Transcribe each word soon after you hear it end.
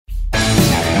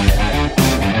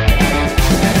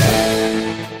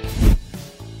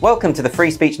Welcome to the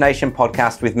Free Speech Nation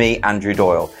podcast with me, Andrew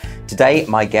Doyle. Today,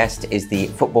 my guest is the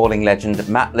footballing legend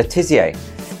Matt Le Tissier.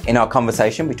 In our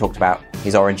conversation, we talked about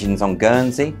his origins on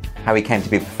Guernsey, how he came to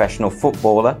be a professional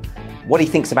footballer, what he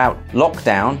thinks about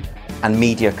lockdown and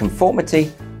media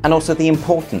conformity, and also the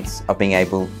importance of being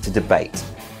able to debate.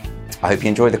 I hope you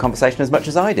enjoyed the conversation as much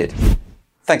as I did.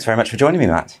 Thanks very much for joining me,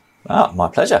 Matt. My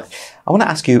pleasure. I want to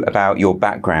ask you about your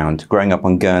background, growing up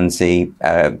on Guernsey,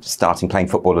 starting playing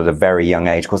football at a very young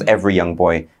age. Of course, every young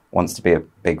boy wants to be a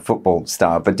big football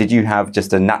star, but did you have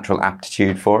just a natural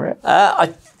aptitude for it?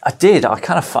 I did.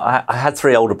 I had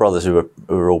three older brothers who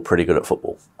were all pretty good at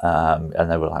football,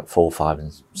 and they were like 4, 5,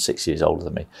 and 6 years older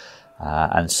than me.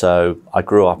 And so I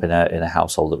grew up in a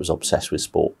household that was obsessed with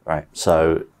sport. Right.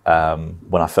 So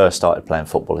when I first started playing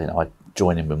football, I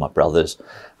joined in with my brothers,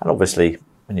 and obviously,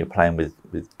 when you're playing with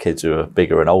kids who are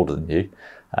bigger and older than you,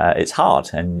 it's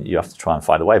hard and you have to try and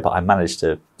find a way. But I managed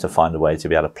to find a way to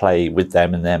be able to play with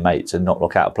them and their mates and not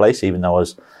look out of place, even though I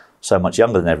was so much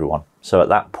younger than everyone. So at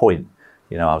that point,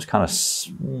 I was kind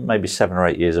of maybe 7 or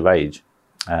 8 years of age.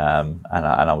 And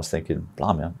I was thinking,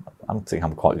 blimey, I think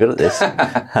I'm quite good at this.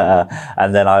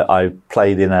 And then I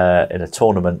played in a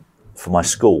tournament for my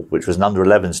school, which was an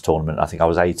under-11s tournament. I think I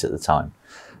was 8 at the time.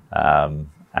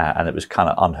 And it was kind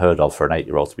of unheard of for an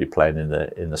 8-year-old to be playing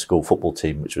in the school football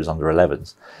team, which was under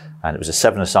 11s. And it was a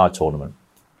 7-a-side tournament.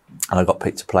 And I got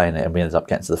picked to play in it, and we ended up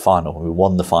getting to the final. And we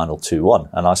won the final 2-1.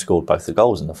 And I scored both the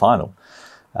goals in the final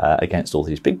against all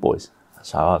these big boys.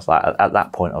 So I was like, at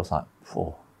that point, I was like,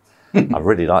 oh, I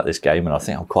really like this game, and I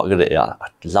think I'm quite good at it.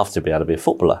 I'd love to be able to be a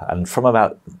footballer. And from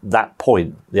about that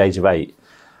point, the age of 8,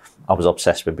 I was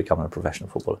obsessed with becoming a professional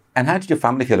footballer. And how did your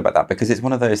family feel about that? Because it's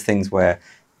one of those things where,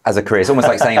 as a career, it's almost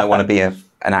like saying I want to be an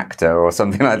actor or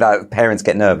something like that. Parents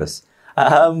get nervous.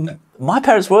 My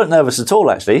parents weren't nervous at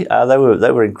all, actually. They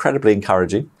were incredibly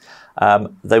encouraging.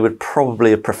 They would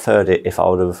probably have preferred it if I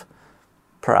would have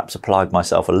perhaps applied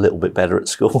myself a little bit better at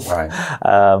school. Right.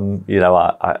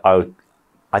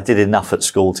 I did enough at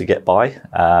school to get by,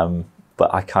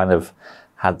 but I kind of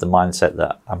had the mindset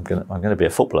that I'm going to be a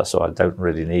footballer, so I don't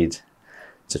really need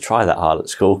to try that hard at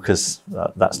school because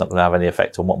that's not going to have any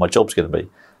effect on what my job's going to be.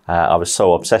 I was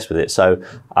so obsessed with it. So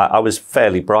I was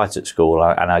fairly bright at school,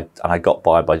 and I got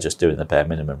by just doing the bare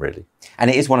minimum, really. And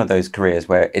it is one of those careers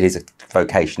where it is a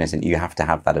vocation, isn't it? You have to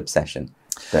have that obsession,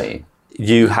 don't you?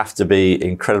 You have to be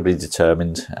incredibly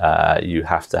determined. You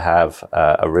have to have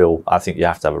a real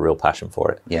passion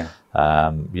for it. Yeah.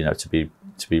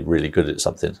 To be really good at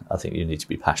something, I think you need to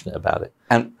be passionate about it.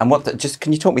 And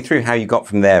can you talk me through how you got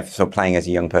from there, sort of playing as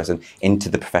a young person, into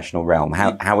the professional realm?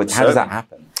 How does that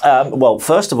happen? Well,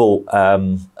 first of all,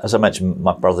 as I mentioned,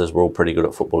 my brothers were all pretty good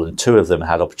at football, and 2 of them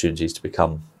had opportunities to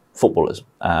become footballers,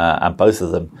 and both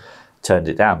of them turned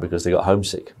it down because they got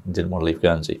homesick and didn't want to leave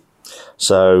Guernsey.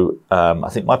 So I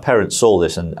think my parents saw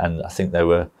this, and I think they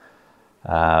were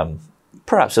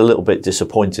perhaps a little bit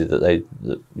disappointed that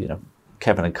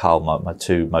Kevin and Carl, my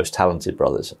 2 most talented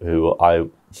brothers, who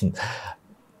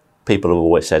people have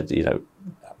always said,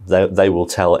 they will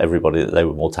tell everybody that they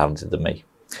were more talented than me.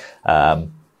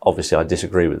 Obviously, I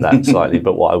disagree with that slightly,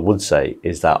 but what I would say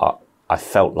is that I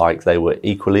felt like they were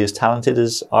equally as talented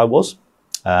as I was.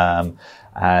 And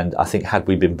I think had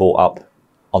we been brought up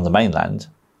on the mainland,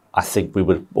 I think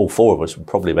all 4 of us would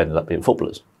probably have ended up being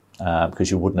footballers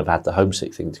because you wouldn't have had the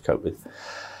homesick thing to cope with.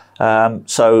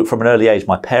 So from an early age,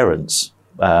 my parents,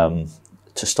 to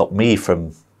stop me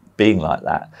from being like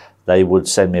that, they would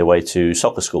send me away to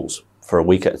soccer schools for a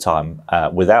week at a time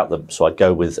without them. So I'd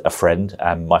go with a friend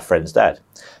and my friend's dad.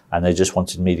 And they just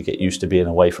wanted me to get used to being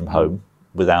away from home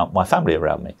without my family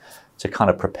around me, to kind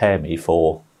of prepare me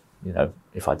for,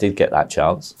 if I did get that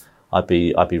chance, I'd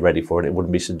be ready for it. It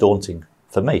wouldn't be so daunting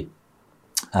for me.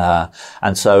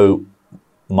 And so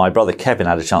my brother Kevin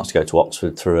had a chance to go to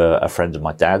Oxford through a friend of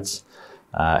my dad's.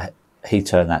 He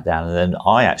turned that down, and then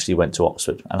I actually went to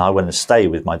Oxford, and I went to stay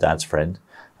with my dad's friend.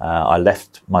 I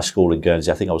left my school in Guernsey.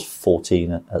 I think I was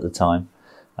 14 at the time.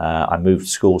 I moved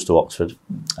schools to Oxford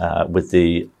with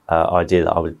the idea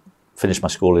that I would finish my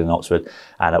school in Oxford,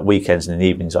 and at weekends and in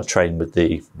evenings I trained with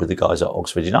the guys at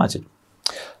Oxford United.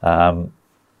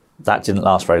 That didn't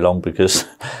last very long because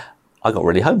I got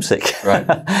really homesick. Right.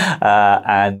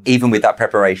 And even with that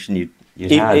preparation you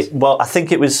had? Well, I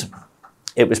think it was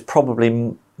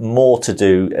probably more to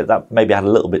do, that maybe had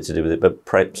a little bit to do with it, but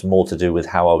perhaps more to do with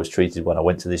how I was treated when I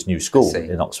went to this new school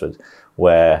in Oxford,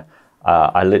 where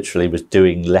I literally was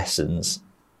doing lessons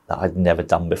that I'd never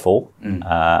done before.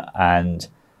 And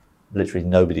literally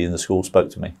nobody in the school spoke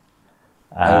to me.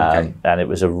 Okay. And it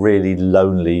was a really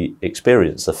lonely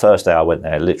experience. The first day I went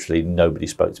there, literally nobody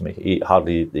spoke to me.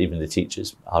 Hardly, even the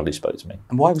teachers hardly spoke to me.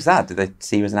 And why was that? Did they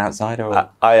see you as an outsider? Or?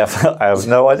 I have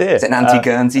no idea. Is it an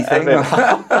anti-Guernsey thing?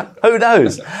 Who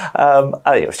knows? I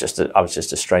think I was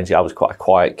just a strange. I was quite a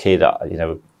quiet kid,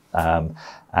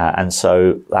 and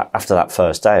so after that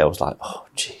first day, I was like, oh,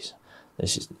 geez,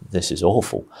 this is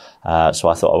awful. So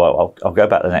I thought, well, I'll go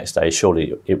back the next day.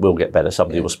 Surely it will get better.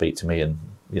 Somebody will speak to me, and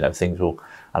things will.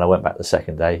 And I went back the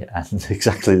second day, and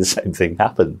exactly the same thing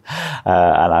happened.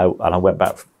 And I went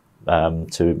back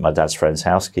to my dad's friend's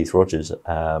house, Keith Rogers,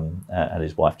 and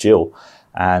his wife Jill,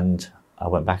 and I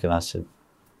went back and I said,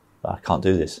 I can't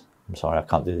do this. I'm sorry, I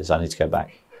can't do this. I need to go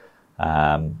back.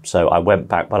 So I went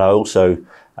back, but I also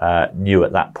knew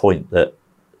at that point that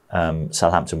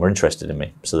Southampton were interested in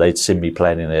me. So they'd seen me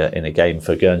playing in a game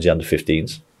for Guernsey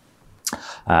under-15s,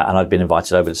 and I'd been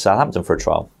invited over to Southampton for a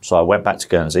trial. So I went back to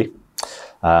Guernsey.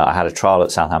 I had a trial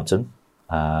at Southampton.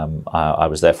 I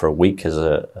was there for a week as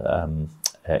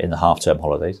in the half-term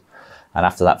holidays, and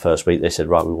after that first week, they said,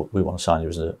 right, we want to sign you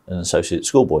as an associate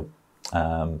schoolboy.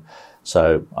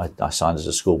 So I signed as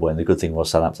a schoolboy, and the good thing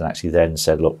was Southampton actually then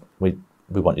said, look, we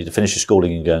want you to finish your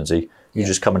schooling in Guernsey. You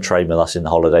just come and train with us in the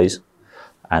holidays,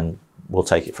 and we'll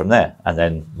take it from there. And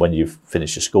then when you've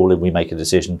finished your schooling, we make a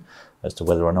decision as to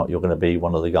whether or not you're going to be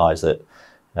one of the guys that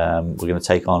we're going to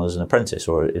take on as an apprentice,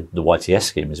 or the YTS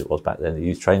scheme as it was back then, the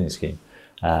youth training scheme.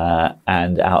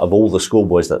 And out of all the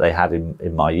schoolboys that they had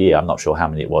in my year, I'm not sure how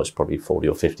many it was, probably 40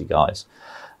 or 50 guys,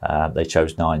 they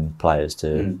chose 9 players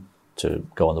to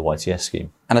go on the YTS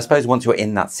scheme. And I suppose once you're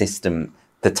in that system,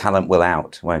 the talent will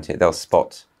out, won't it? They'll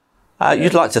spot.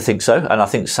 You'd like to think so, and I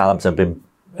think Southampton have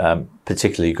been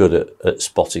particularly good at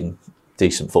spotting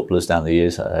decent footballers down the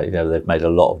years. They've made a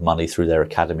lot of money through their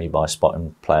academy by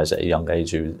spotting players at a young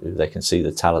age who they can see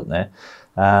the talent there.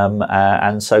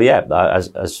 And so,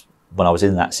 as when I was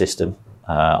in that system,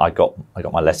 I got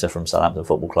my letter from Southampton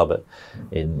Football Club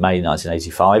in May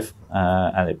 1985,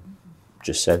 and it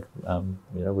just said,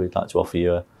 we'd like to offer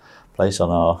you a place on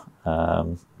our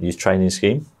youth training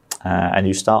scheme, and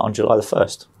you start on July the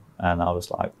 1st. And I was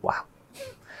like, wow,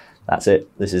 that's it.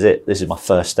 This is it. This is my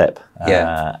first step.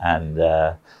 And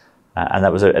that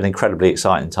was an incredibly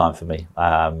exciting time for me.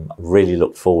 Really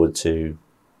looked forward to,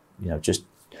 just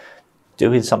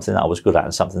doing something that I was good at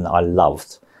and something that I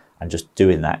loved, and just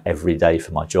doing that every day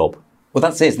for my job. Well,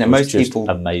 that's it, isn't it? Most people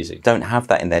don't have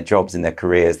that in their jobs, in their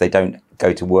careers. They don't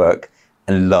go to work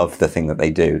and love the thing that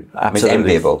they do. Absolutely. I mean, it's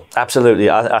enviable. Absolutely.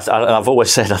 I've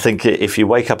always said, I think if you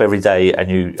wake up every day and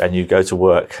you go to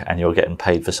work and you're getting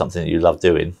paid for something that you love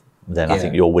doing, then I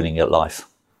think you're winning at life.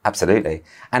 Absolutely.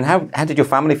 And how did your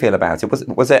family feel about it?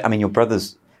 Was it? I mean, your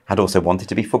brothers had also wanted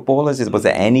to be footballers. Was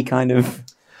there any kind of?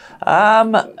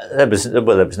 There was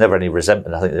never any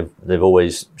resentment. I think they've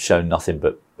always shown nothing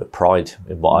but pride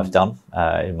in what I've done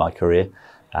in my career.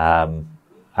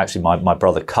 Actually, my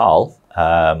brother Carl,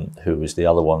 who was the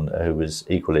other one who was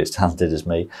equally as talented as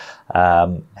me,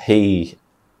 he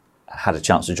had a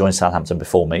chance to join Southampton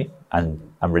before me and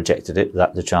rejected it,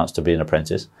 the chance to be an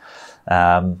apprentice.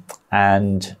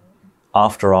 And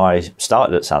after I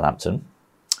started at Southampton,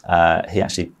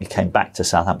 he came back to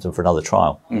Southampton for another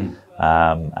trial,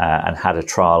 and had a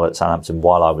trial at Southampton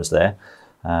while I was there,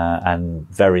 and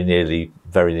very nearly,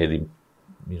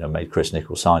 made Chris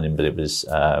Nicholl sign him, but it was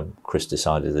Chris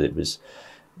decided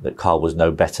that Carl was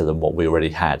no better than what we already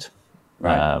had,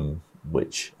 right.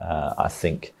 Which I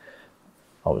think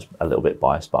I was a little bit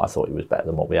biased, but I thought he was better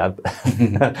than what we had.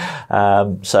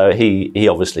 So he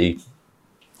obviously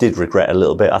did regret a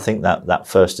little bit, I think, that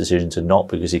first decision to not,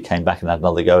 because he came back and had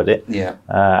another go at it. Yeah.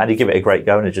 And he gave it a great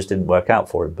go, and it just didn't work out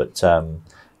for him. But,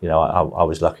 I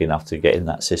was lucky enough to get in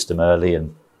that system early,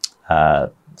 and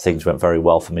things went very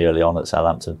well for me early on at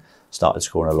Southampton. Started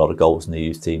scoring a lot of goals in the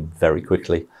youth team very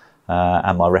quickly,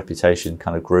 and my reputation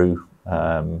kind of grew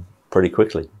pretty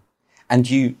quickly. And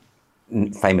you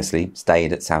famously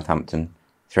stayed at Southampton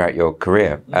throughout your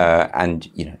career, and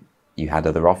you had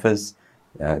other offers.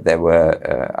 There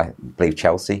were, I believe,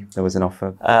 Chelsea. There was an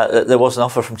offer. There was an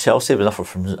offer from Chelsea. There was an offer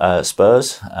from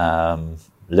Spurs.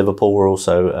 Liverpool were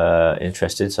also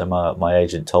interested. So my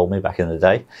agent told me back in the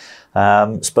day.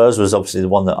 Spurs was obviously the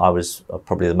one that I was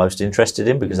probably the most interested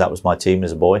in, because that was my team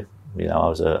as a boy. I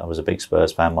was a big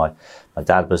Spurs fan. My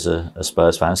dad was a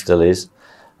Spurs fan, still is.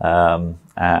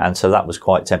 And so that was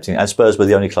quite tempting. And Spurs were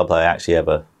the only club that I actually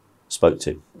ever spoke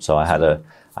to. So I had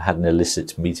an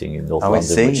illicit meeting in North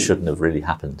London, which shouldn't have really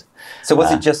happened. So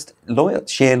was it just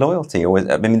sheer loyalty, or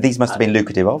these must have been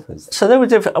lucrative offers? So they were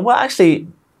different. Well, actually,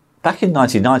 back in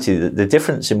 1990, the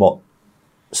difference in what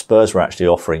Spurs were actually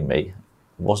offering me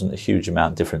wasn't a huge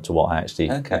amount different to what I actually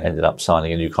ended up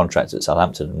signing a new contract at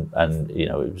Southampton, and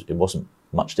it wasn't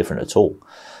much different at all.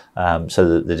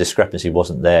 So the discrepancy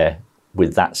wasn't there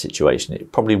with that situation.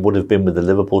 It probably would have been with the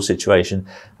Liverpool situation,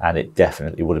 and it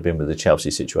definitely would have been with the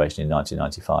Chelsea situation in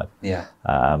 1995. Yeah.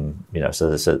 So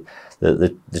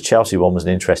the Chelsea one was an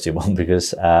interesting one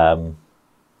because,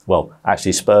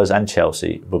 actually Spurs and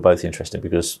Chelsea were both interesting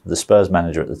because the Spurs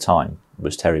manager at the time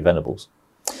was Terry Venables.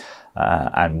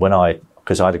 And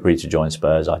because I'd agreed to join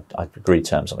Spurs, I'd agreed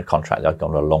terms on the contract. I'd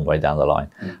gone a long way down the line,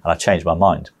 and I changed my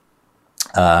mind.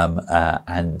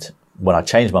 And when I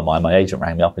changed my mind, my agent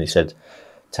rang me up and he said,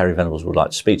 Terry Venables would like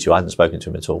to speak to you. I hadn't spoken to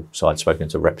him at all. So I'd spoken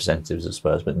to representatives of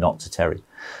Spurs, but not to Terry.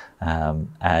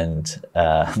 And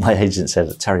my agent said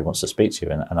that Terry wants to speak to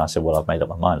you. And I said, well, I've made up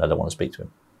my mind. I don't want to speak to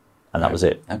him. And that was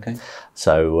it. Okay.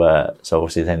 So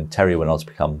obviously then Terry went on to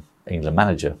become England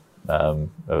manager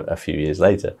a few years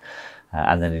later.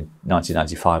 And then in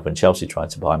 1995, when Chelsea tried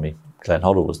to buy me, Glenn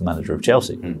Hoddle was the manager of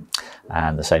Chelsea.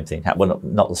 And the same thing happened. Well,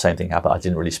 not the same thing happened. I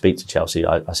didn't really speak to Chelsea.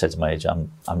 I said to my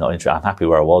agent, I'm not interested. I'm happy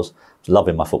where I was.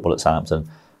 Loving my football at Southampton.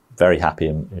 Very happy.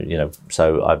 And,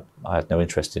 so I had no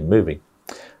interest in moving.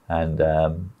 And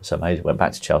so my agent went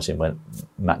back to Chelsea and went,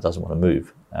 Matt doesn't want to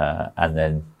move. And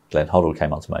then Glenn Hoddle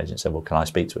came on to my agent and said, well, can I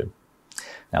speak to him?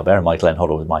 Now, bear in mind, Glenn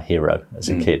Hoddle was my hero as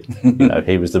a kid.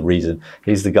 He was the reason.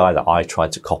 He's the guy that I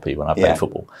tried to copy when I played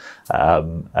football.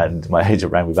 And my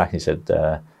agent rang me back and he said,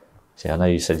 I know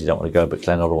you said you don't want to go, but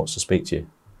Glenn Hoddle wants to speak to you.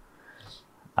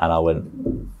 And I went,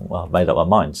 well, I've made up my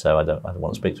mind, so I don't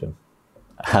want to speak to him.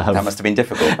 That must have been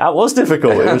difficult. That was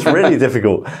difficult. It was really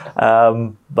difficult.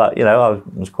 But, I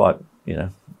was quite,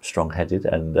 strong-headed.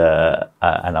 And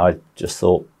I just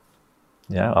thought,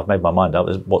 I've made my mind up.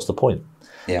 What's the point?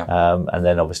 Yeah. And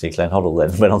then obviously Glenn Hoddle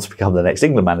then went on to become the next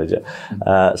England manager.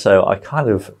 So I kind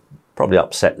of probably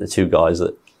upset the two guys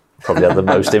that probably had the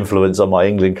most influence on my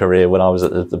England career when I was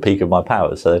at the peak of my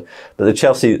powers. So, but the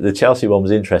Chelsea one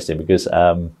was interesting because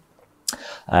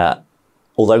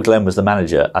although Glenn was the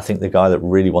manager, I think the guy that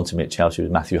really wanted me at Chelsea was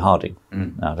Matthew Harding. I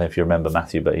don't know if you remember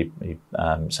Matthew, but he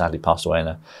sadly passed away in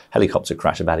a helicopter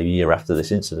crash about a year after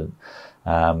this incident.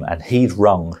 And he'd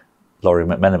rung Laurie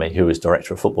McMenemy, who was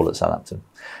director of football at Southampton.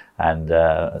 And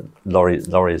Laurie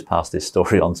has passed this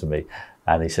story on to me.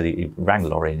 And he said, he rang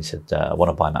Laurie and he said, I want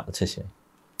to buy Matt Le Tissier.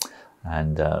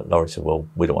 And Laurie said, well,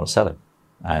 we don't want to sell him.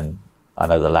 And I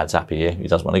know the lad's happy here. He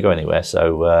doesn't want to go anywhere.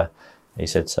 So he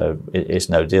said, so it's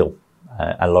no deal.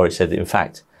 And Laurie said, in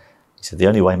fact, he said, the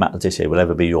only way Matt Le Tissier will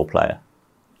ever be your player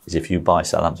is if you buy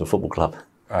Southampton Football Club.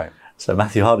 Right. So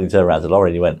Matthew Harding turned around to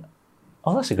Laurie and he went,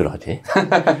 oh, that's a good idea.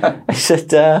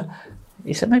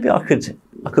 He said, maybe I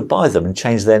could buy them and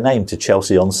change their name to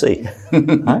Chelsea-on-Sea.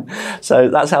 Right? So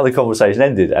that's how the conversation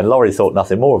ended. And Laurie thought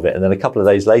nothing more of it. And then a couple of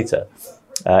days later,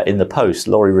 in the post,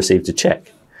 Laurie received a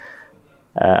cheque.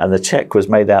 And the cheque was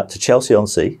made out to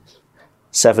Chelsea-on-Sea,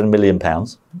 £7 million,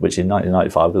 which in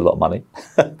 1995 was a lot of money,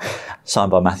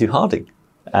 signed by Matthew Harding.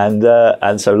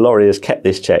 And so Laurie has kept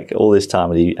this cheque all this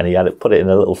time, and he had it, put it in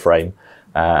a little frame.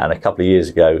 And a couple of years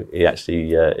ago, he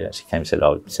actually came and said,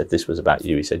 "Oh, he said this was about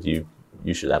you." He said, "You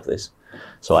should have this."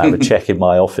 So I have a cheque in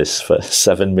my office for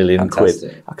 £7 million.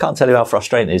 I can't tell you how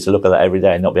frustrating it is to look at that every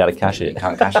day and not be able to cash it. You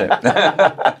can't cash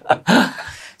it.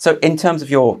 So, in terms of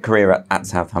your career at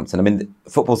Southampton, I mean,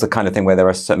 football's the kind of thing where there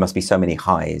must be so many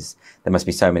highs. There must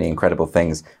be so many incredible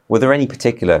things. Were there any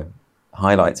particular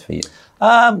highlights for you?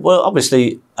 Well,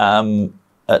 obviously, in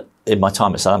my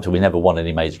time at Southampton, we never won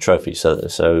any major trophies.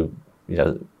 So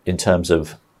in terms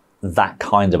of that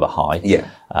kind of a high,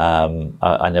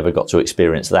 I never got to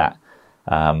experience that.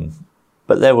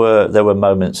 But there were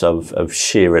moments of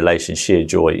sheer elation, sheer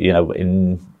joy.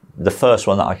 In the first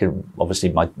one that I could, obviously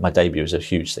my debut was a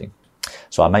huge thing.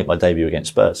 So I made my debut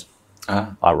against Spurs,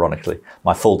 ironically,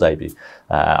 my full debut.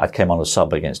 I came on as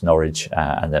sub against Norwich,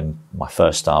 and then my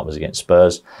first start was against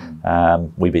Spurs.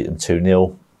 We beat them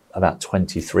 2-0. About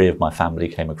 23 of my family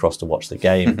came across to watch the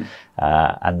game,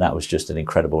 and that was just an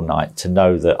incredible night to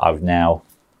know that I've now,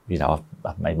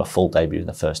 I've made my full debut in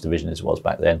the first division as it was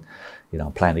back then.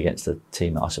 I'm playing against the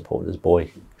team that I supported as a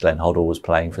boy. Glenn Hoddle was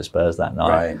playing for Spurs that night.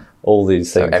 Right. All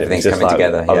these things. So everything's coming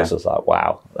together. I was just like,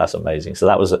 wow, that's amazing. So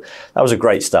that was a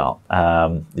great start.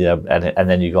 And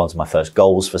then you go on to my first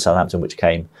goals for Southampton, which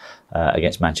came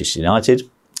against Manchester United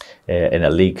in a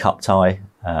League Cup tie,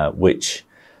 which.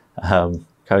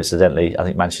 Coincidentally, I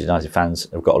think Manchester United fans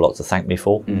have got a lot to thank me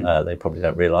for. They probably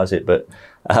don't realise it, but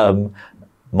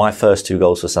my first two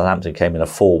goals for Southampton came in a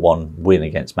 4-1 win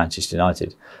against Manchester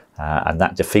United, and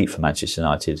that defeat for Manchester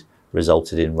United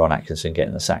resulted in Ron Atkinson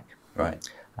getting the sack, right,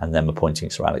 and them appointing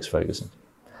Sir Alex Ferguson.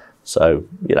 So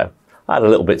had a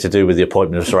little bit to do with the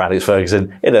appointment of Sir Alex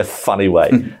Ferguson in a funny way.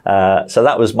 So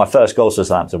that was my first goals for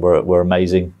Southampton were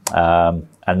amazing. And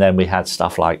then we had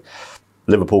stuff like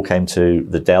Liverpool came to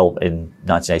the Dell in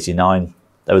 1989.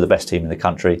 They were the best team in the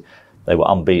country. They were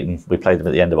unbeaten. We played them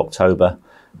at the end of October.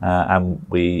 And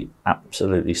we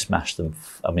absolutely smashed them.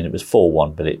 I mean, it was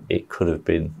 4-1, but it could have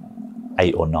been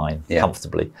 8 or 9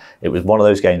 comfortably. It was one of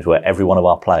those games where every one of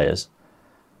our players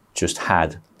just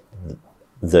had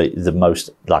the most,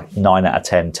 like 9 out of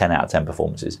 10, 10 out of 10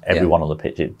 performances. Everyone on the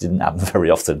pitch. It didn't happen very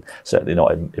often, certainly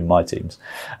not in my teams.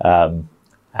 And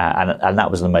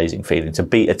that was an amazing feeling to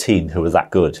beat a team who were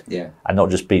that good. And not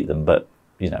just beat them, but,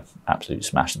 absolutely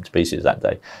smash them to pieces that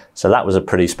day. So that was a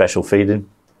pretty special feeling.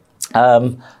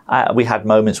 We had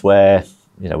moments where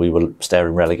we were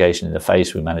staring relegation in the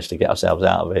face. We managed to get ourselves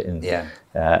out of it, and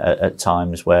at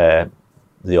times where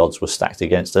the odds were stacked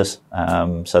against us.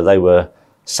 So they were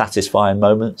satisfying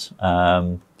moments.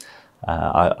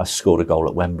 I scored a goal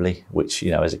at Wembley, which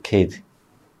as a kid,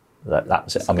 that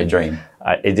was it. A dream.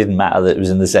 It didn't matter that it was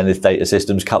in the Zenith Data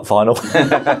Systems Cup final.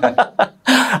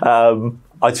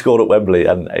 I'd scored at Wembley,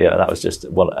 and that was just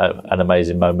an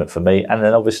amazing moment for me. And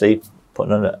then obviously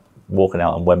walking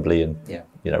out on Wembley and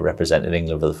representing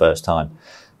England for the first time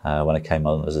when I came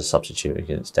on as a substitute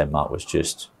against Denmark was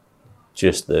just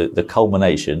the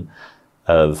culmination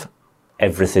of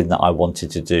everything that I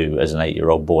wanted to do as an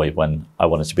 8-year-old boy when I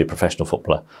wanted to be a professional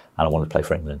footballer and I wanted to play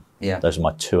for England. Those are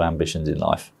my 2 ambitions in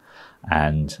life.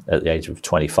 And at the age of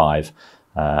 25,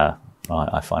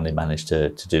 I finally managed to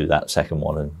do that second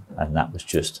one, and that was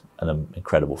just an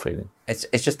incredible feeling.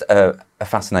 It's just a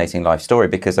fascinating life story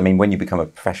because, I mean, when you become a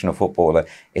professional footballer,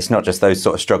 it's not just those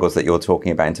sort of struggles that you're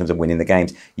talking about in terms of winning the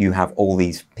games. You have all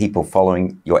these people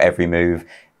following your every move.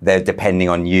 They're depending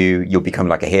on you. You'll become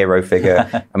like a hero figure.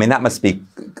 I mean, that must be...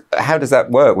 How does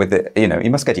that work with it? You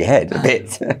must go to your head a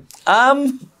bit.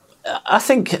 I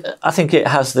think it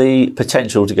has the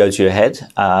potential to go to your head.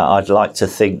 I'd like to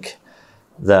think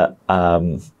that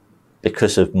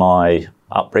because of my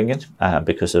upbringing,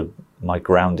 because of my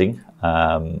grounding,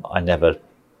 I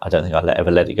don't think I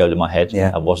ever let it go to my head.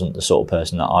 I wasn't the sort of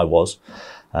person that I was.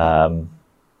 I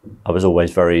was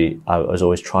always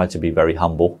tried to be very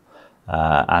humble,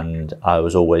 and I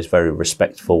was always very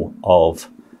respectful of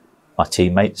my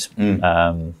teammates,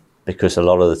 because a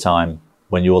lot of the time,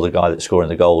 when you're the guy that's scoring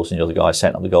the goals and you're the guy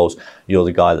setting up the goals, you're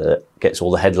the guy that gets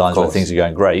all the headlines when things are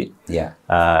going great.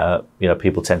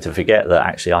 People tend to forget that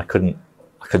actually I couldn't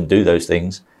do those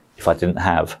things if I didn't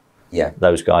have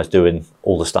those guys doing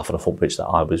all the stuff on a football pitch that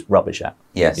I was rubbish at.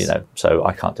 So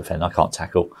I can't defend, I can't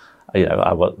tackle.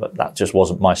 That just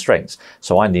wasn't my strengths.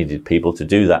 So I needed people to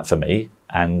do that for me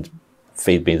and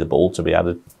feed me the ball to be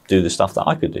able to do the stuff that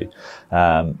I could do.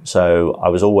 So I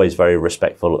was always very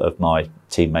respectful of my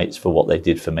teammates for what they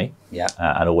did for me,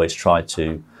 and always tried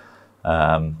to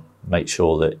make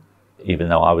sure that even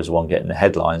though I was the one getting the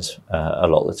headlines, a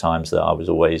lot of the times that I was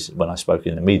always, when I spoke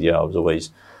in the media, I was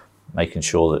always making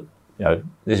sure that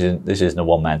this isn't a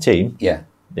one-man team.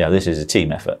 This is a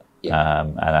team effort.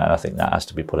 And I think that has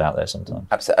to be put out there sometimes.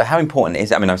 Absolutely. How important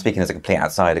is it? I mean, I'm speaking as a complete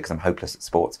outsider because I'm hopeless at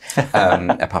sports,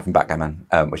 apart from backgammon,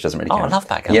 which doesn't really count. I love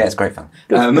backgammon. Yeah, it's great fun.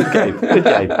 Good game.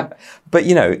 But,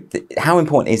 how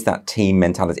important is that team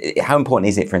mentality? How important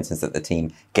is it, for instance, that the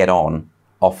team get on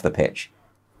off the pitch?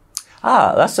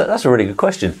 That's a really good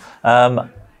question. I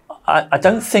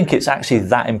don't think it's actually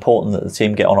that important that the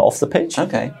team get on off the pitch.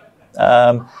 Okay.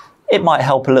 It might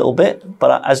help a little bit,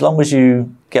 but as long as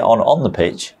you get on the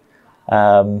pitch,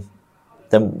 then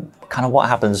kind of what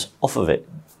happens off of it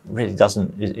really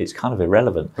doesn't, it's kind of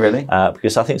irrelevant. Really?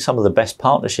 Because I think some of the best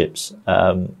partnerships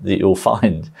that you'll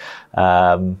find,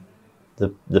 the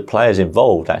players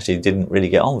involved actually didn't really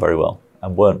get on very well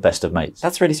and weren't best of mates.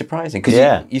 That's really surprising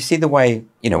because you see the way,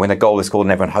 when a goal is scored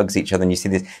and everyone hugs each other and you see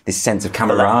this sense of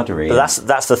camaraderie. But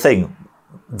that's the thing.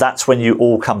 That's when you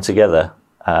all come together.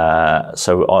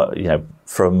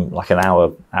 From like an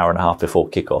hour and a half before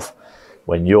kickoff,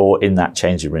 when you're in that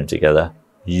changing room together,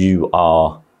 you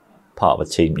are part of a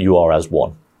team. You are as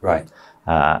one. Right.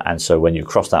 And so when you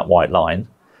cross that white line,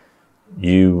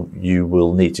 you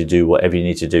will need to do whatever you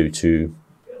need to do to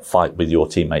fight with your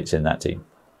teammates in that team.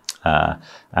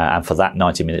 And for that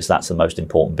 90 minutes, that's the most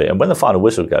important bit. And when the final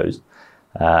whistle goes,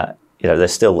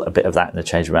 there's still a bit of that in the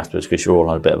changing room afterwards because you're all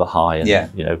on a bit of a high.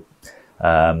 And,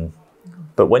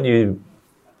 but when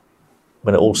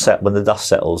the dust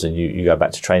settles and you go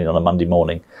back to training on a Monday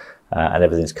morning and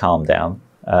everything's calmed down,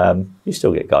 you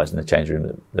still get guys in the change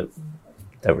room that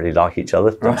don't really like each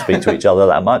other, don't speak to each other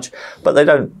that much, but they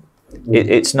don't.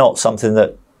 It's not something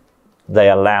that they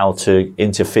allow to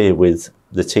interfere with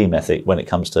the team ethic when it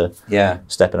comes to Yeah.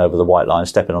 stepping over the white line,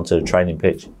 stepping onto the training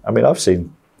pitch. I mean, I've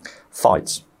seen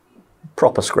fights,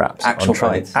 proper scraps, Actual on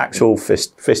training, fights. actual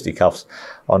fisticuffs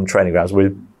on training grounds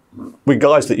with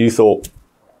guys that you thought,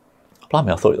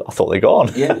 blimey, I thought they got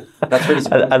on. Yeah, that's really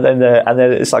surprising. and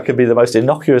then it's like, could be the most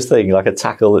innocuous thing, like a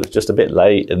tackle that's just a bit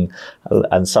late,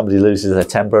 and somebody loses their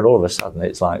temper, and all of a sudden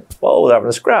it's like, whoa, they're having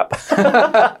a scrap.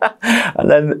 and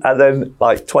then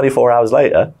like 24 hours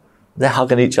later, they're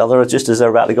hugging each other just as they're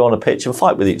about to go on a pitch and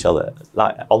fight with each other,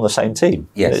 like on the same team.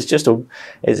 Yes. It's just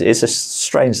it's a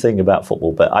strange thing about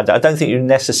football, but I don't think you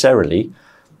necessarily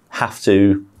have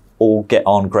to all get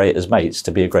on great as mates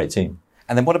to be a great team.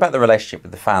 And then what about the relationship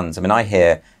with the fans? I mean, I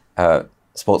hear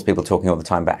sports people talking all the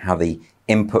time about how the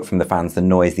input from the fans, the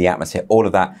noise, the atmosphere, all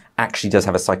of that actually does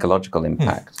have a psychological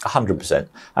impact. 100%.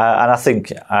 And I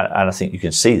think you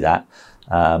can see that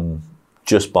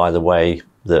just by the way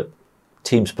that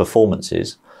teams'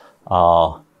 performances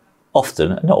are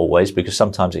often, not always, because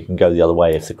sometimes it can go the other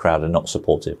way if the crowd are not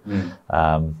supportive.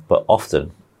 But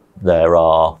often there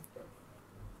are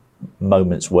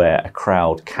moments where a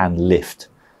crowd can lift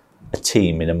a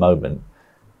team in a moment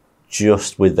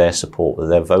just with their support, with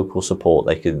their vocal support.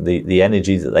 They can the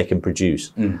energy that they can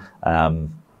produce,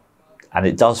 and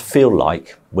it does feel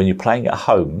like when you're playing at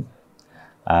home,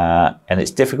 and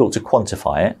it's difficult to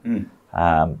quantify it,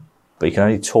 but you can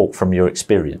only talk from your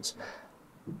experience.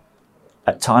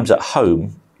 At times at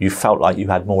home, you felt like you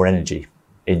had more energy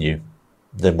in you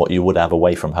than what you would have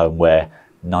away from home, where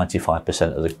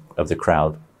 95% of the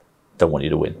crowd don't want you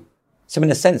to win. So in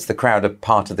a sense, the crowd are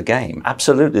part of the game.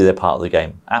 Absolutely, they're part of the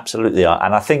game. Absolutely are.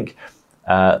 And I think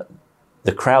the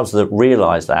crowds that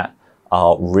realise that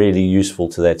are really useful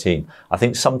to their team. I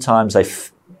think sometimes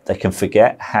they can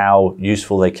forget how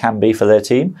useful they can be for their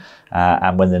team.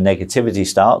 And when the negativity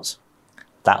starts,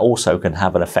 that also can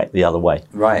have an effect the other way.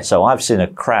 Right. So I've seen a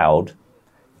crowd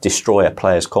destroy a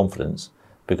player's confidence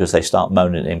because they start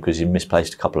moaning at him because he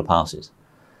misplaced a couple of passes.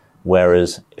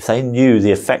 Whereas if they knew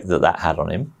the effect that had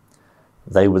on him,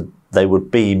 they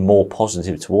would be more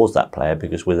positive towards that player,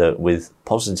 because with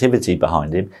positivity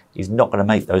behind him, he's not going to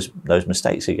make those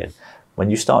mistakes again. When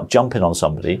you start jumping on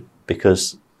somebody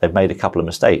because they've made a couple of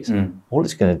mistakes, all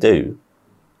it's going to do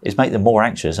is make them more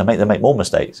anxious and make them make more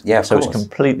mistakes. Yeah, of so course. It's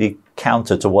completely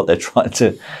counter to what they're trying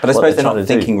to. But I suppose they're not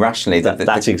thinking rationally.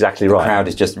 That's exactly the right. The crowd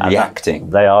is just reacting.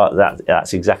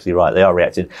 That's exactly right. They are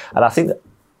reacting, and I think that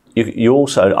I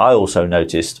also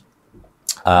noticed,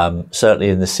 certainly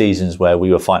in the seasons where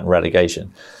we were fighting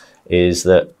relegation, is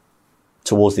that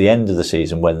towards the end of the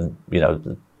season, when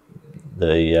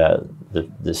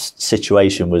the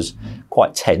situation was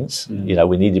quite tense,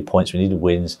 we needed points, we needed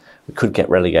wins, we could get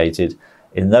relegated.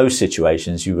 In those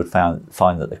situations, you would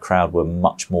find that the crowd were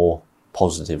much more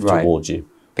positive towards you.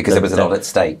 Because there was a lot at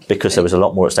stake. Because there was a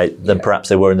lot more at stake than perhaps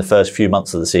there were in the first few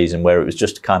months of the season, where it was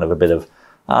just kind of a bit of,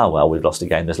 we've lost a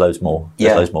game, there's loads more.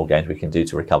 There's loads more games we can do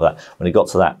to recover that. When it got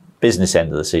to that business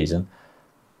end of the season,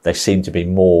 they seemed to be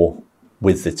more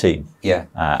with the team. Yeah.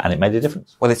 And it made a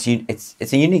difference. Well, it's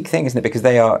a unique thing, isn't it? Because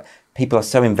people are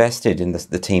so invested in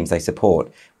the teams they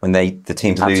support. When the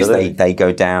teams lose, they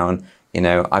go down.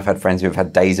 I've had friends who have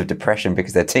had days of depression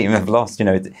because their team have lost.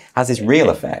 It has this real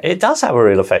effect. It does have a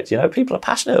real effect. People are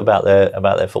passionate about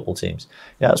their football teams.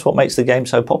 That's what makes the game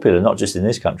so popular, not just in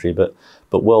this country, but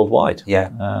worldwide. Yeah.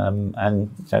 And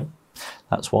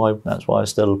that's why I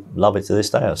still love it to this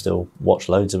day. I still watch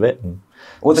loads of it and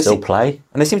still play.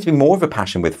 And there seems to be more of a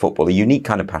passion with football, a unique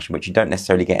kind of passion which you don't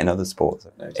necessarily get in other sports.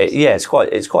 It's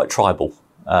quite tribal.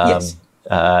 Yes.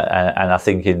 And I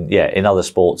think in other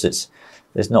sports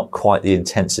there's not quite the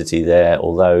intensity there,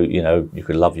 although, you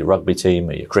could love your rugby team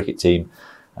or your cricket team.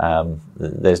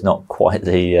 There's not quite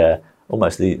the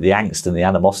almost the angst and the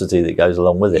animosity that goes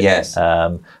along with it. Yes.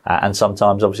 And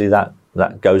sometimes, obviously,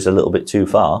 that goes a little bit too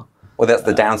far. Well, that's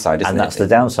the downside, isn't it? And that's the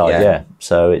downside, yeah.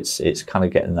 So it's kind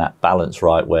of getting that balance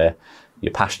right where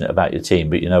you're passionate about your team,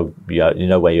 but you know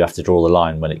where you have to draw the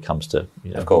line when it comes to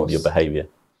of course, your behaviour.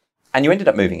 And you ended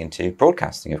up moving into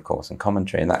broadcasting, of course, and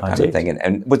commentary and that kind of thing.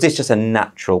 And was this just a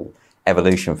natural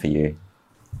evolution for you?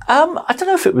 I don't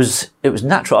know if it was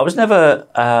natural. I was never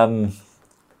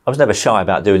shy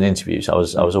about doing interviews. I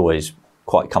was always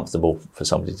quite comfortable for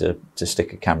somebody to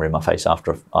stick a camera in my face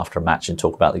after a match and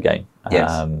talk about the game.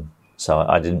 Yes. So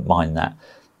I didn't mind that.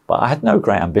 But I had no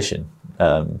great ambition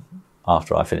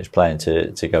after I finished playing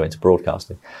to go into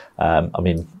broadcasting.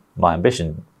 My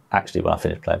ambition, actually, when I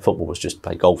finished playing football, was just to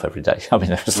play golf every day. It was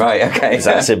it's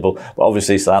that simple. But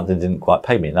obviously, Southampton didn't quite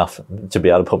pay me enough to be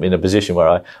able to put me in a position where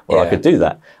I could do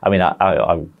that.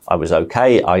 I was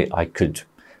okay. I could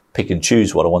pick and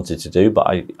choose what I wanted to do, but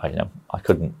I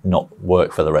couldn't not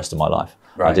work for the rest of my life.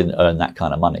 Right. I didn't earn that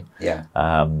kind of money. Yeah.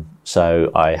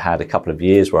 So I had a couple of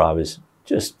years where I was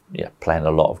just playing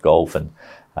a lot of golf and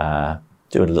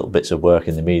doing little bits of work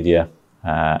in the media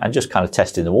and just kind of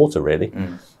testing the water, really.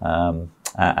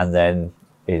 And then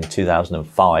in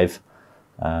 2005,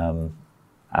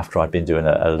 after I'd been doing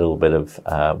a little bit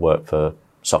of work for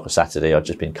Soccer Saturday, I'd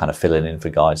just been kind of filling in for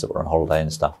guys that were on holiday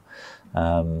and stuff.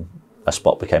 A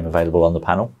spot became available on the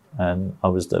panel, and I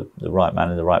was the right man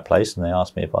in the right place, and they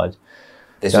asked me if I'd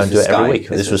go and do it every week.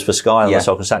 This was for Sky on the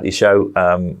Soccer Saturday show.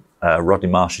 Rodney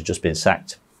Marsh had just been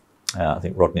sacked. I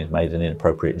think Rodney had made an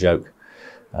inappropriate joke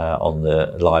on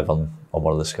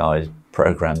one of the Sky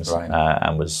programmes,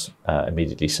 and was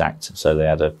immediately sacked. So they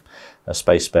had a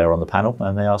space spare on the panel,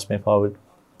 and they asked me if I would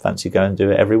fancy going and do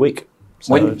it every week.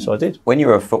 So I did. When you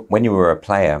were a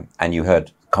player and you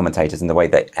heard commentators and the way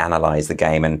they analyse the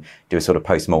game and do a sort of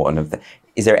post-mortem of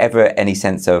is there ever any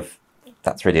sense of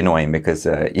that's really annoying because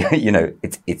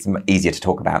it's easier to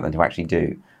talk about than to actually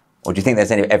do? Or do you think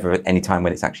there's ever any time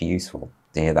when it's actually useful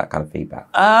to hear that kind of feedback?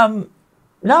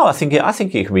 No, I think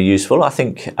it can be useful. I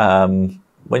think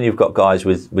when you've got guys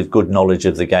with good knowledge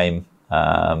of the game,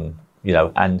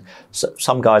 and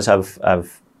some guys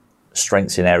have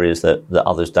strengths in areas that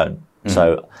others don't.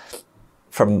 So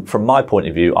from my point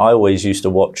of view, I always used to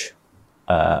watch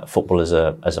football as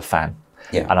a fan,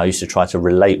 and I used to try to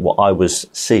relate what I was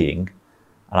seeing,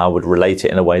 and I would relate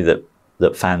it in a way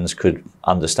that fans could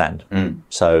understand.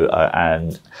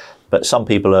 But some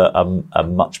people are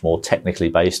much more technically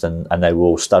based, and they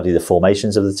will study the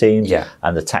formations of the teams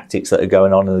and the tactics that are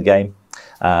going on in the game.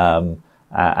 And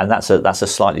that's a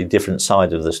slightly different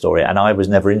side of the story. And I was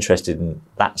never interested in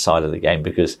that side of the game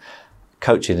because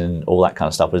coaching and all that kind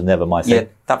of stuff was never my thing. Yeah,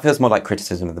 that feels more like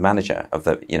criticism of the manager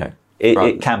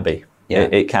It can be. Yeah.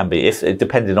 It can be if it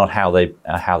depended on how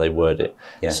they word it.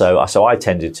 Yes. So I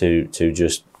tended to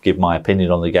just give my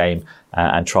opinion on the game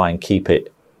and try and keep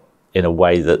it in a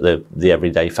way that the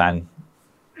everyday fan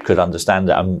could understand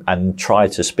it and try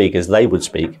to speak as they would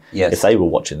speak if they were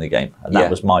watching the game. And that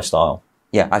was my style.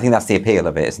 Yeah, I think that's the appeal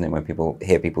of it, isn't it? When people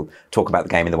hear people talk about the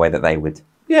game in the way that they would.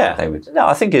 Yeah. They would. No,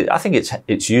 I think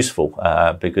it's useful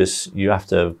because you have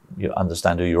to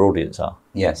understand who your audience are.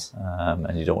 Yes.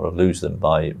 And you don't want to lose them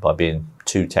by being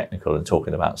too technical and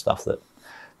talking about stuff that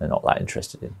they're not that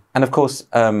interested in. And of course,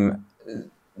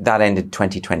 that ended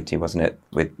 2020, wasn't it,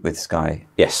 with Sky?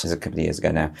 Yes. It was a couple of years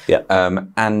ago now. Yeah.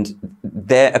 And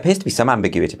there appears to be some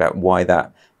ambiguity about why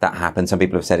that happened. Some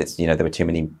people have said it's there were too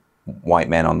many white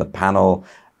men on the panel,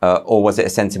 or was it a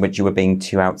sense in which you were being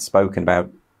too outspoken about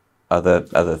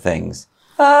other things?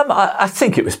 I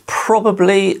think it was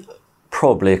probably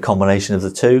a combination of the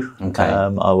two. Okay.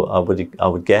 I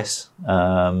would guess.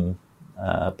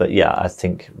 But yeah, I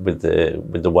think with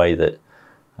the way that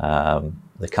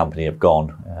the company have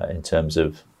gone in terms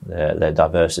of their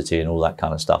diversity and all that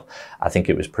kind of stuff, I think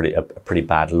it was a pretty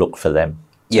bad look for them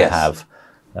to have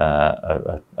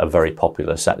a very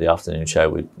popular Saturday afternoon show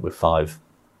with five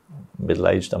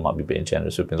middle-aged, I might be being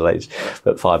generous with middle-aged,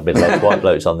 but five middle-aged white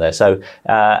blokes on there. So,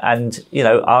 I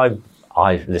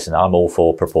listen, I'm all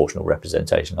for proportional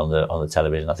representation on the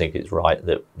television. I think it's right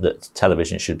that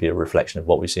television should be a reflection of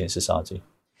what we see in society.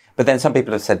 But then some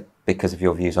people have said, because of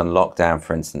your views on lockdown,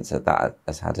 for instance, that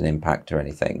has had an impact or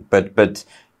anything. But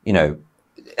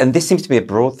and this seems to be a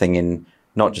broad thing in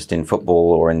not just in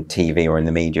football or in TV or in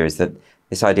the media, is that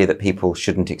this idea that people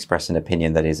shouldn't express an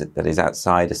opinion that is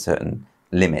outside a certain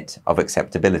limit of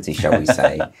acceptability, shall we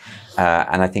say.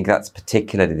 And I think that's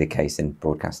particularly the case in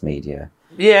broadcast media.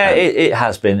 Yeah, it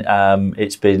has been.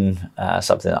 It's been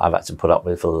something that I've had to put up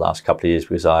with for the last couple of years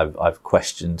because I've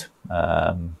questioned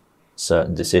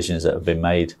certain decisions that have been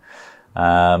made.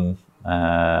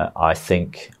 I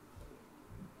think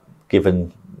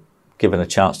given a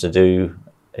chance to do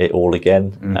it all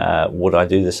again, would I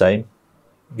do the same?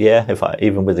 Yeah,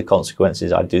 even with the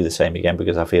consequences, I'd do the same again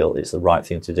because I feel it's the right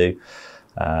thing to do.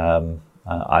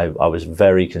 I was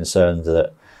very concerned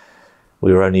that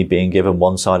we were only being given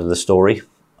one side of the story.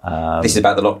 This is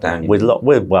about the lockdown. With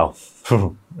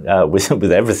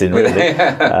everything really.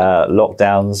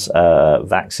 Lockdowns,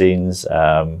 vaccines,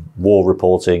 war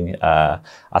reporting.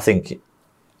 I think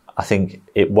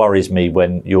it worries me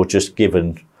when you're just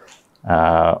given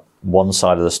one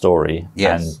side of the story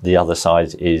and the other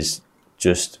side is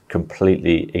just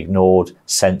completely ignored,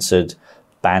 censored,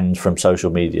 banned from social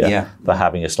media for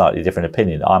having a slightly different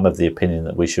opinion. I'm of the opinion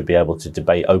that we should be able to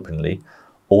debate openly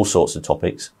all sorts of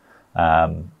topics,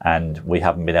 and we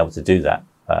haven't been able to do that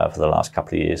for the last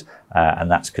couple of years,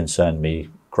 and that's concerned me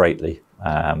greatly.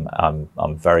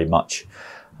 I'm very much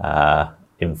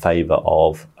in favour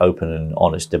of open and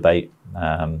honest debate.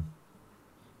 And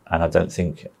I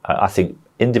think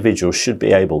individuals should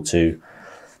be able to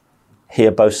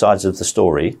hear both sides of the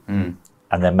story and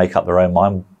then make up their own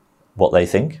mind what they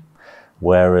think.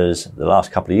 Whereas the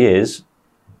last couple of years,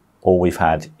 all we've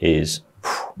had is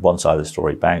one side of the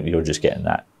story, bang, you're just getting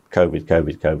that COVID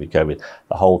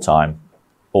the whole time,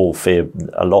 all fear,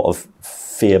 a lot of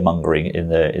fear mongering in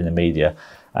the media.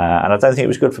 And I don't think it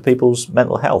was good for people's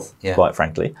mental health, quite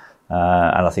frankly.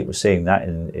 And I think we're seeing that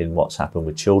in what's happened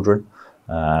with children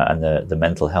and the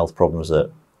mental health problems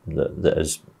that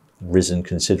has risen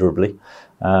considerably.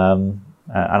 And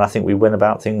I think we went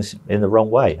about things in the wrong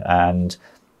way. And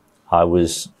I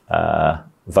was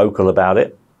vocal about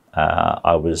it.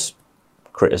 I was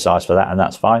criticised for that, and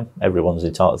that's fine. Everyone's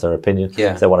entitled to their opinion.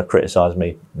 If they want to criticise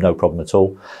me, no problem at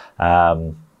all.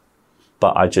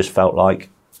 But I just felt like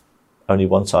only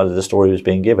one side of the story was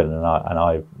being given, and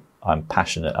I'm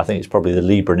passionate. I think it's probably the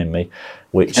Libran in me,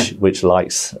 which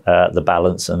likes the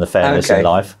balance and the fairness in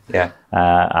life. And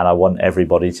I want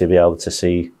everybody to be able to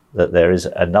see that there is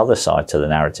another side to the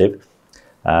narrative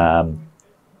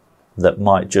that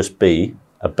might just be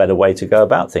a better way to go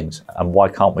about things. And why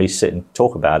can't we sit and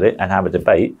talk about it and have a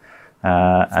debate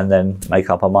and then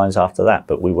make up our minds after that?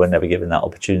 But we were never given that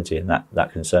opportunity, and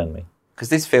that concerned me. Because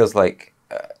this feels like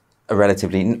a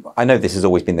relatively, I know this has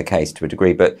always been the case to a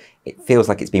degree, but it feels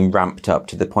like it's been ramped up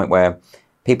to the point where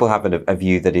people have a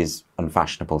view that is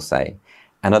unfashionable, say,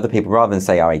 and other people, rather than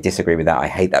say, oh, I disagree with that, I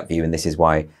hate that view, and this is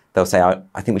why, they'll say,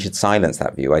 I think we should silence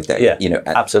that view.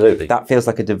 Absolutely. That feels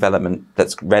like a development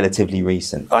that's relatively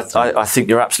recent. I think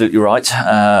you're absolutely right.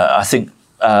 I think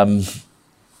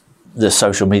the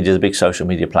social media, the big social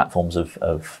media platforms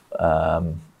have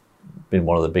been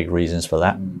one of the big reasons for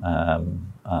that.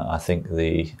 I think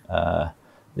the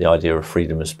idea of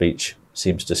freedom of speech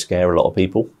seems to scare a lot of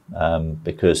people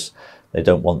because they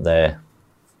don't want their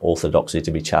orthodoxy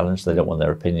to be challenged. They don't want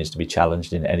their opinions to be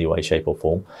challenged in any way, shape or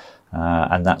form.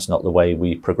 And that's not the way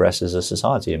we progress as a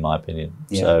society, in my opinion.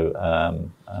 So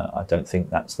I don't think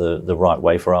that's the right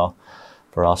way for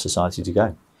our society to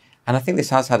go. And I think this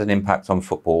has had an impact on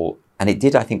football, and it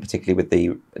did, I think, particularly with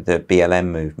the BLM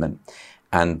movement,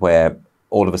 and where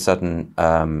all of a sudden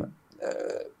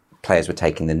players were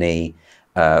taking the knee,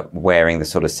 wearing the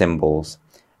sort of symbols,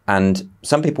 and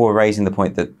some people were raising the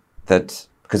point that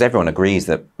because everyone agrees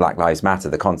that Black Lives Matter,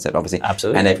 the concept, obviously,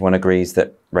 and everyone agrees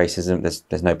that racism,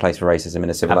 there's no place for racism in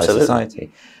a civilized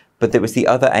society. But there was the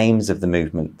other aims of the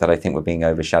movement that I think were being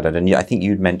overshadowed, and I think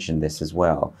you'd mentioned this as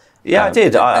well. Yeah, I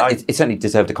did. It certainly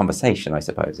deserved a conversation, I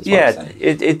suppose.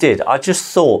 It did. I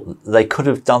just thought they could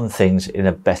have done things in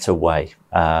a better way.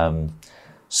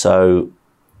 So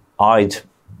I'd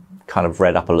kind of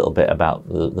read up a little bit about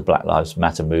the Black Lives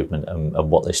Matter movement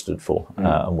and what they stood for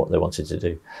and what they wanted to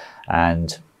do.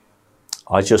 And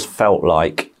I just felt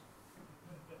like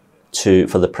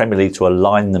for the Premier League to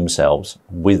align themselves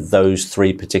with those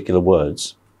three particular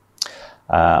words,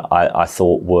 I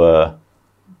thought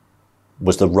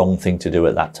was the wrong thing to do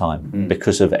at that time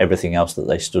because of everything else that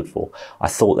they stood for. I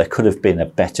thought there could have been a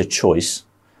better choice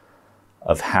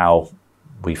of how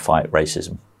we fight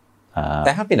racism.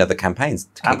 There have been other campaigns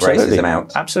to kick racism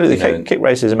out. Absolutely, kick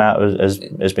racism out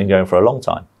has been going for a long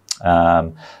time.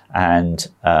 And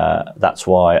that's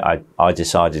why I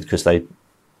decided, because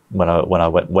when I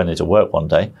went into work one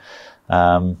day,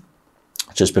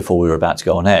 just before we were about to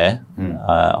go on air,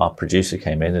 our producer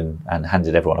came in and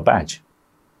handed everyone a badge,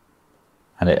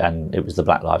 and it was the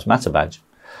Black Lives Matter badge,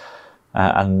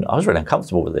 and I was really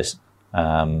uncomfortable with this,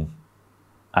 and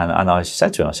I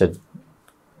said to him, I said,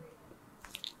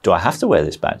 do I have to wear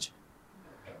this badge?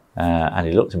 And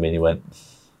he looked at me and he went,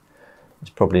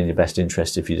 it's probably in your best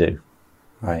interest if you do.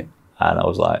 Right. And I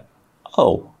was like,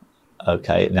 oh,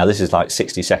 okay. Now this is like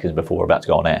 60 seconds before we're about to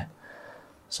go on air.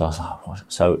 So I was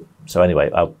like, so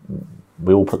anyway,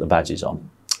 we all put the badges on.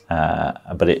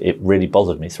 But it really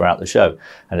bothered me throughout the show.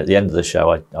 And at the end of the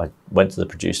show, I went to the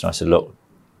producer and I said, look,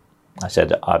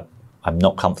 I'm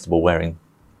not comfortable wearing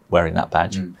that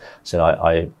badge. So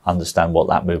I understand what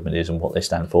that movement is and what they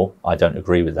stand for. I don't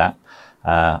agree with that.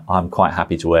 I'm quite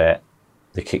happy to wear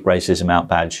the Kick Racism Out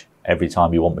badge every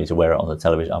time you want me to wear it on the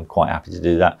television. I'm quite happy to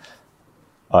do that.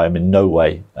 I'm in no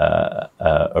way a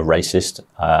racist,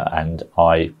 and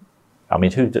I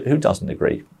mean, who doesn't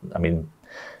agree? I mean,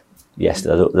 yes,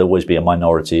 there'll always be a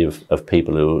minority of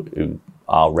people who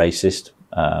are racist,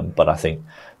 but I think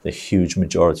the huge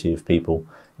majority of people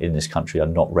in this country are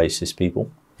not racist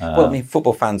people. Well, I mean,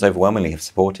 football fans overwhelmingly have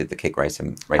supported the Kick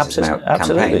Racism Out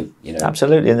campaign.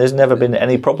 Absolutely, and there's never been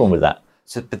any problem with that.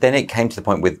 So, but then it came to the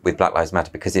point with Black Lives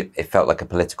Matter because it felt like a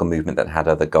political movement that had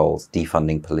other goals: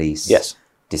 defunding police, Yes,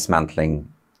 dismantling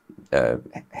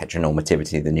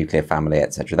heteronormativity, the nuclear family,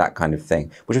 etc., that kind of thing,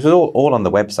 which was all on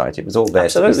the website. It was all there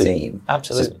to be seen.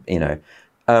 Absolutely. So, you know,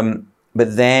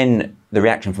 but then the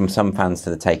reaction from some fans to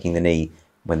the taking the knee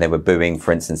when they were booing,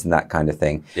 for instance, and that kind of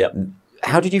thing. Yep.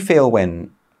 How did you feel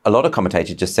when a lot of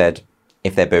commentators just said,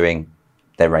 if they're booing,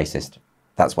 they're racist?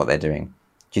 That's what they're doing.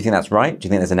 Do you think that's right? Do you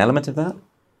think there's an element of that?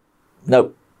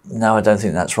 No, I don't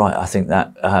think that's right. I think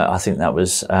that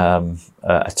was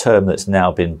a term that's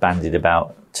now been bandied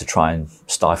about to try and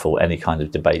stifle any kind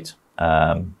of debate.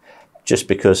 Just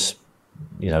because,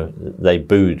 you know, they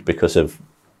booed because of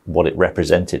what it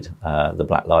represented, the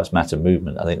Black Lives Matter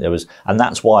movement. I think there was, and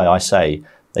that's why I say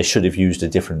they should have used a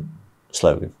different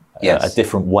slogan, yes. A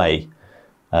different way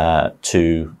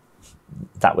to.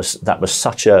 That was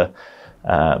such a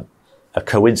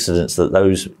coincidence that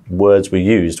those words were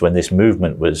used when this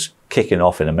movement was kicking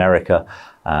off in America.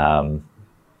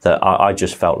 That I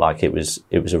just felt like it was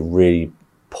a really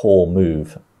poor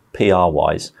move,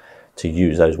 PR-wise, to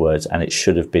use those words, and it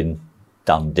should have been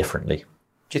done differently.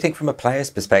 Do you think from a player's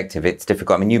perspective it's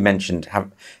difficult? I mean, you mentioned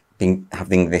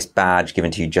having this badge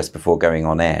given to you just before going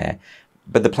on air,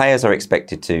 but the players are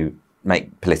expected to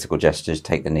make political gestures,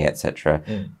 take the knee, etc.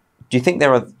 Do you think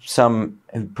there are some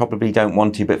who probably don't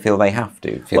want to but feel they have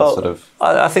to?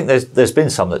 I think there's been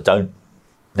some that don't.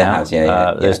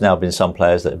 There's now been some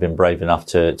players that have been brave enough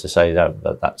to say no,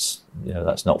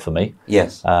 that's not for me.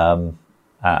 Yes. And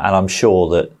I'm sure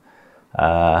that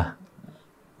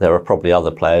there are probably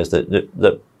other players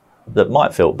that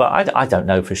might feel, but I don't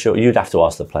know for sure. You'd have to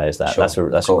ask the players that. Sure,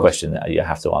 that's a question that you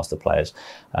have to ask the players.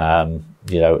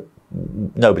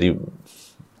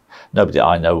 Nobody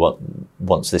I know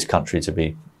wants this country to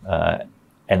be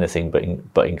anything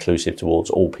but inclusive towards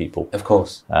all people. Of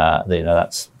course.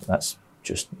 That's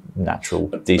just natural,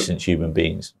 decent human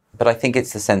beings. But I think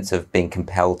it's the sense of being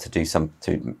compelled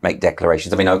to make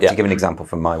declarations. I mean, to give an example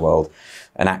from my world,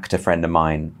 an actor friend of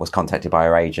mine was contacted by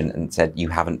her agent and said, you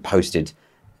haven't posted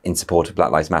in support of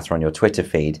Black Lives Matter on your Twitter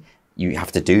feed. You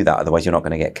have to do that, otherwise you're not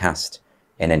going to get cast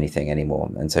in anything anymore.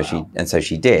 And so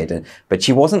she did. But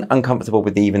she wasn't uncomfortable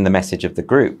with even the message of the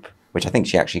group, which I think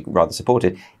she actually rather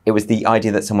supported. It was the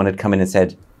idea that someone had come in and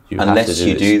said, unless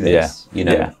you do this, you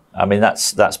know. Yeah. I mean,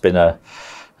 that's been a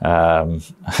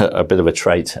bit of a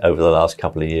trait over the last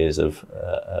couple of years of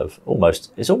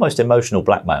almost emotional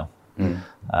blackmail.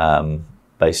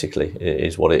 Basically,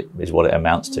 is what it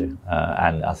amounts to,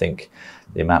 and I think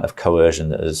the amount of coercion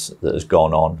that has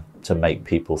gone on to make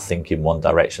people think in one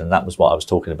direction. And that was what I was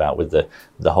talking about with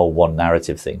the whole one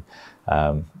narrative thing,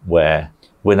 where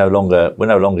we're no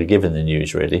longer given the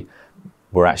news. Really,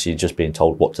 we're actually just being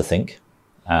told what to think,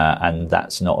 and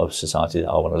that's not a society that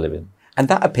I want to live in. And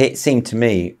that seemed to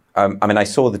me. I mean, I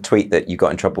saw the tweet that you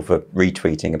got in trouble for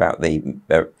retweeting about the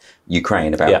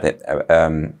Ukraine, about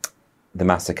the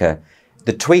massacre.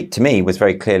 The tweet to me was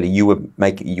very clearly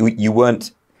you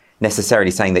weren't necessarily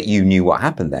saying that you knew what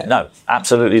happened there. No,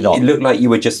 absolutely not. It looked like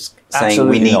you were just saying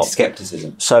absolutely we need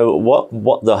skepticism. So what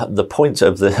the point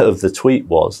of the tweet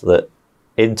was that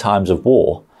in times of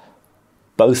war,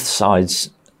 both sides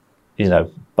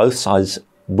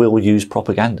will use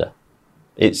propaganda.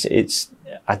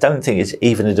 I don't think it's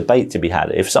even a debate to be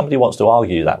had. If somebody wants to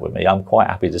argue that with me, I'm quite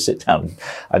happy to sit down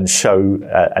and show.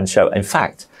 In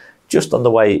fact, just on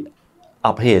the way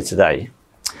up here today,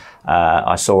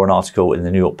 I saw an article in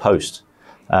the New York Post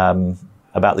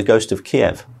about the ghost of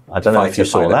Kiev. I don't know if you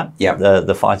saw that. Yeah.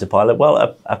 The fighter pilot.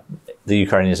 Well, the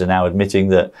Ukrainians are now admitting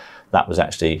that was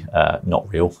actually not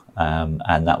real,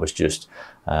 and that was just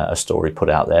a story put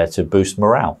out there to boost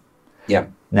morale. Yeah.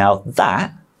 Now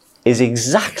that is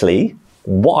exactly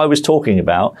what I was talking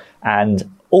about, and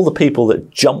all the people that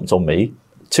jumped on me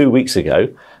 2 weeks ago,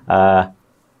 I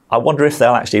wonder if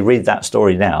they'll actually read that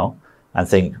story now and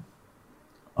think,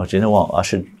 oh, do you know what? I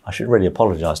should really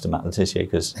apologise to Matt Le Tissier,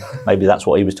 because maybe that's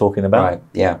what he was talking about. Right,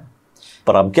 yeah.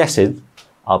 But I'm guessing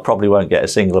I probably won't get a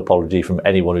single apology from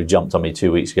anyone who jumped on me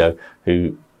 2 weeks ago,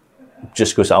 who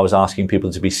just because I was asking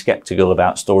people to be sceptical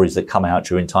about stories that come out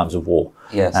during times of war.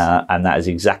 Yes. And that is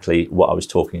exactly what I was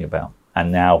talking about.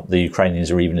 And now the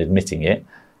Ukrainians are even admitting it.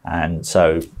 And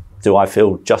so do I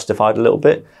feel justified a little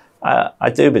bit? I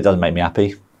do, but it doesn't make me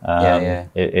happy.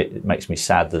 It makes me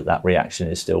sad that reaction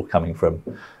is still coming from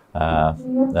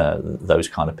those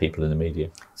kind of people in the media.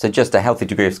 So just a healthy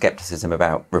degree of scepticism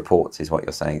about reports is what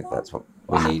you're saying. That's what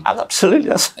we need.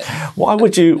 Absolutely. Why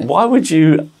would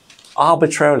you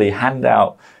arbitrarily hand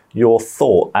out your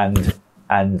thought and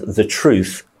the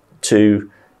truth to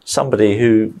somebody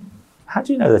who How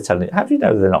do you know they're telling you? How do you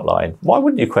know they're not lying? Why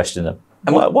wouldn't you question them?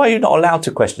 And why are you not allowed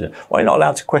to question them? Why are you not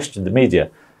allowed to question the media?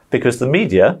 Because the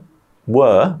media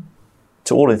were,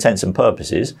 to all intents and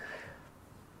purposes,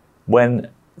 when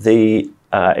the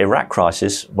Iraq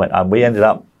crisis went and we ended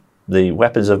up the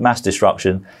weapons of mass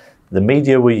destruction, the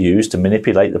media were used to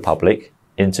manipulate the public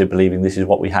into believing this is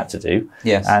what we had to do.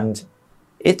 Yes. And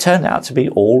it turned out to be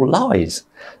all lies.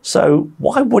 So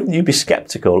why wouldn't you be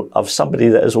skeptical of somebody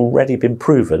that has already been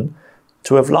proven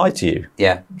to have lied to you?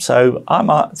 Yeah. So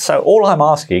all I'm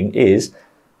asking is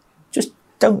just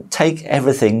don't take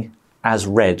everything as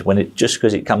read when it just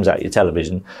because it comes out your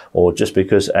television or just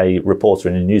because a reporter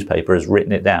in a newspaper has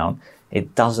written it down.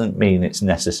 It doesn't mean it's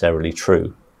necessarily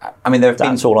true. I mean,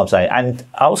 that's all I'm saying. And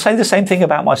I'll say the same thing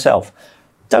about myself.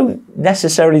 Don't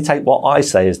necessarily take what I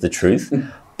say as the truth,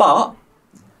 but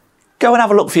go and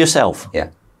have a look for yourself. Yeah.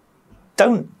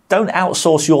 Don't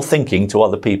outsource your thinking to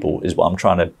other people is what I'm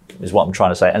trying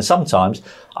to say. And sometimes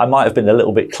I might have been a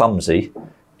little bit clumsy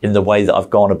in the way that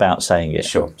I've gone about saying it.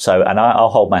 Sure. So, and I'll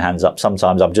hold my hands up.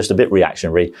 Sometimes I'm just a bit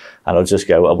reactionary and I'll just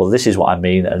go, well, this is what I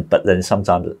mean. But then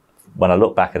sometimes when I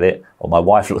look back at it, or my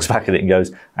wife looks back at it and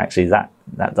goes, actually, that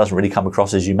doesn't really come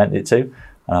across as you meant it to. And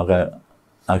I'll go,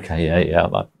 okay, yeah.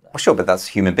 Well, sure, but that's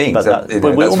human beings.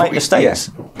 But we all make mistakes.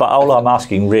 Yeah. But all I'm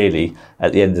asking really,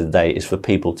 at the end of the day, is for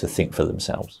people to think for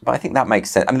themselves. But I think that makes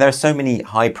sense. I mean, there are so many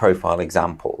high-profile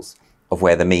examples of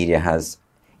where the media has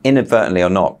inadvertently or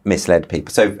not misled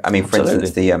people. So, I mean, for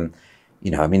instance,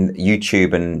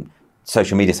 YouTube and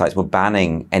social media sites were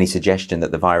banning any suggestion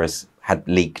that the virus had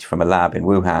leaked from a lab in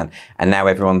Wuhan, and now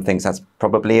everyone thinks that's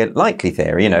probably a likely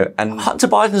theory, And Hunter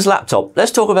Biden's laptop.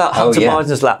 Let's talk about Hunter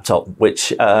Biden's laptop,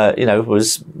 which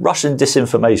was Russian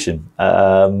disinformation,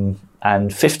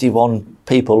 and 51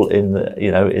 people in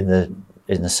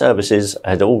the services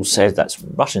had all said that's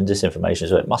Russian disinformation,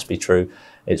 so it must be true.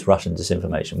 It's Russian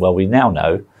disinformation. Well, we now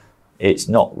know it's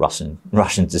not Russian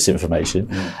disinformation,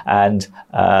 and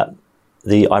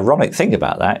the ironic thing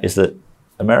about that is that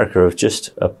America have just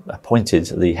appointed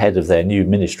the head of their new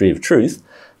Ministry of Truth,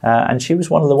 and she was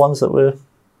one of the ones that were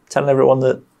telling everyone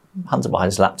that Hunter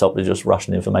Biden's laptop was just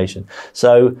Russian information.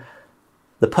 So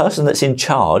the person that's in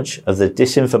charge of the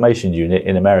disinformation unit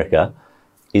in America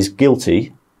is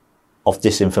guilty of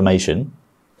disinformation.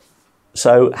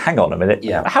 So hang on a minute.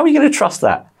 Yeah. How are you going to trust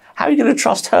that? How are you going to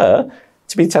trust her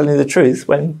to be telling you the truth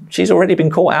when she's already been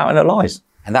caught out in her lies?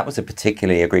 And that was a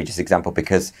particularly egregious example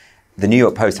because the New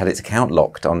York Post had its account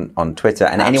locked on Twitter,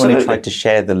 and anyone who tried to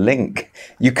share the link,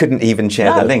 you couldn't even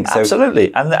share the link. So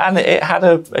absolutely, and it had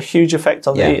a huge effect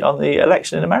on the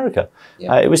election in America.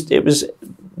 Yeah. It was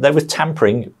they were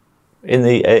tampering in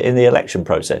the election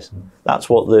process. That's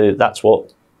what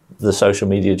the social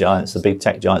media giants, the big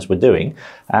tech giants, were doing.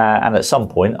 And at some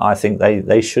point, I think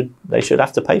they should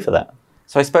have to pay for that.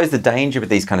 So I suppose the danger with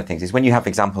these kind of things is when you have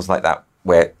examples like that,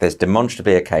 where there's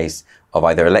demonstrably a case of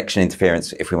either election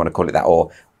interference, if we want to call it that,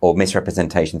 or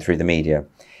misrepresentation through the media,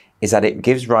 is that it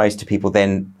gives rise to people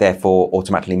then, therefore,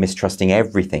 automatically mistrusting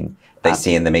everything they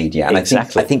see in the media. And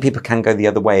exactly. I think people can go the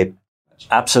other way.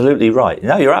 Absolutely right.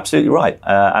 No, you're absolutely right.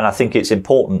 And I think it's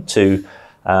important to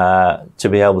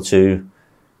be able to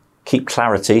keep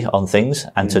clarity on things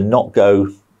and to not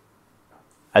go,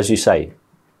 as you say,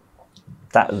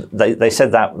 that they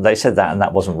said that and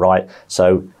that wasn't right.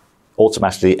 So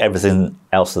automatically everything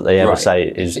else that they ever say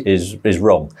is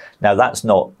wrong. Now that's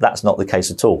not the case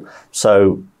at all.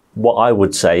 So what I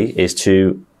would say is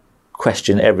to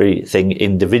question everything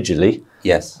individually,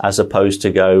 yes, as opposed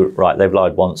to go, right, they've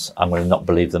lied once, I'm going to not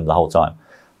believe them the whole time.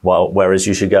 Well, whereas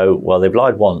you should go, well, they've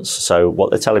lied once, so what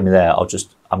they're telling me there, I'm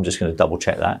just going to double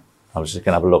check that. I'm just going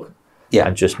to have a look,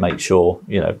 and just make sure,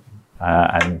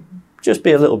 and just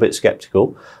be a little bit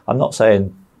skeptical. I'm not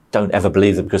saying don't ever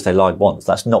believe them because they lied once.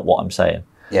 That's not what I'm saying.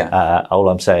 Yeah. All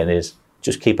I'm saying is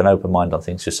just keep an open mind on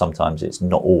things, because sometimes it's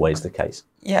not always the case.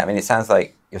 Yeah, I mean, it sounds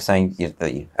like you're saying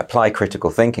that you apply critical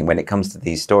thinking when it comes to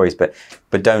these stories, but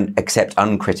don't accept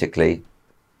uncritically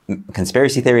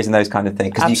conspiracy theories and those kind of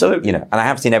things. Absolutely. And I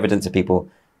have seen evidence of people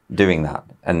doing that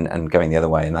and going the other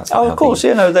way, and that's of course,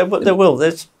 there will.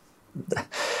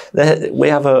 We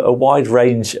have a wide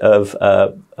range of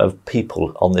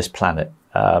people on this planet.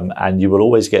 And you will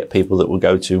always get people that will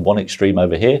go to one extreme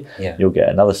over here. Yeah. You'll get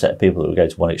another set of people that will go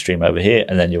to one extreme over here,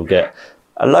 and then you'll get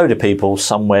a load of people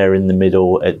somewhere in the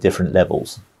middle at different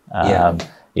levels. And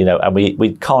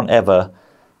we can't ever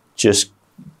just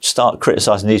start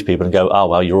criticising these people and go, oh,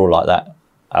 well, you're all like that.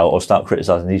 Or start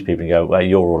criticising these people and go, well,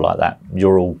 you're all like that.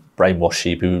 You're all brainwashed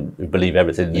sheep who believe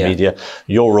everything in the media.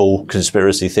 You're all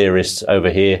conspiracy theorists over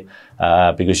here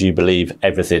because you believe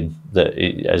everything that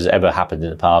has ever happened in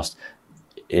the past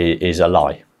is a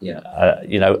lie.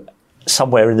 Yeah.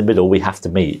 Somewhere in the middle we have to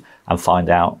meet and find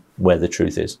out where the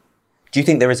truth is. Do you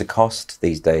think there is a cost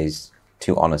these days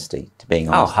to honesty, to being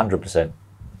honest? 100%.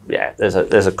 Yeah,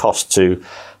 there's a cost to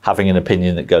having an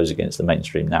opinion that goes against the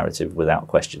mainstream narrative without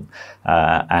question,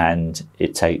 and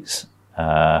it takes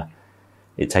a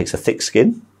thick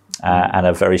skin and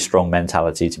a very strong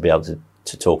mentality to be able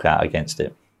to talk out against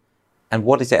it. And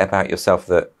what is it about yourself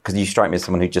that, because you strike me as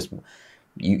someone who just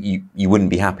you wouldn't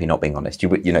be happy not being honest.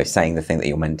 Saying the thing that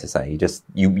you're meant to say.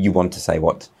 You want to say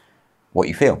what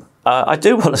you feel. I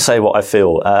do want to say what I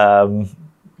feel.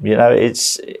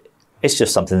 It's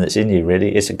just something that's in you,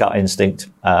 really. It's a gut instinct,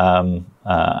 and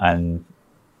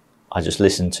I just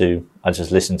listen to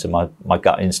my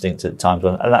gut instinct at times,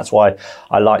 and that's why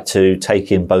I like to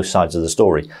take in both sides of the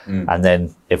story and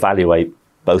then evaluate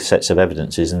both sets of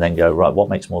evidences and then go, right, what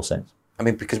makes more sense? I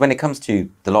mean, because when it comes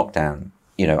to the lockdown,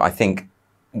 I think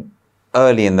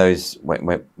early in those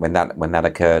when that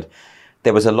occurred,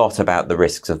 there was a lot about the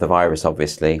risks of the virus,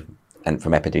 obviously, and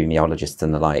from epidemiologists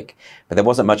and the like, but there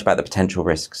wasn't much about the potential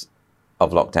risks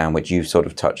of lockdown, which you sort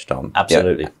of touched on.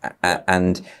 Absolutely.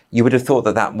 And you would have thought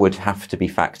that would have to be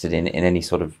factored in any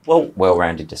sort of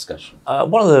well-rounded discussion.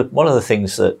 One of the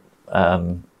things that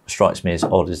strikes me as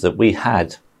odd is that we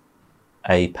had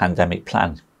a pandemic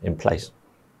plan in place.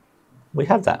 We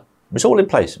had that. It was all in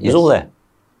place. It was all there.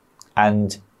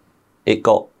 And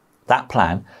that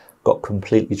plan got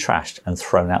completely trashed and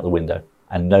thrown out the window.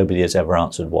 And nobody has ever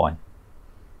answered why.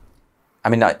 I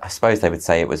mean, I suppose they would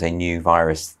say it was a new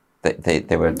virus. They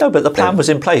were. No, but the plan was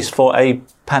in place for a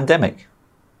pandemic.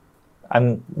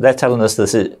 And they're telling us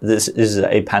this is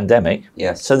a pandemic.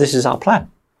 Yes. So this is our plan.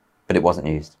 But it wasn't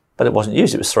used. It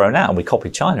was thrown out and we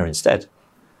copied China instead.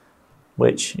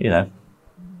 Which,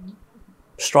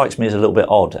 strikes me as a little bit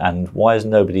odd. And why has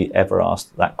nobody ever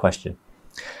asked that question?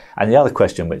 And the other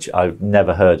question, which I've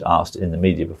never heard asked in the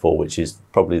media before, which is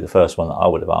probably the first one that I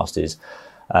would have asked, is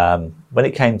when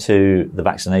it came to the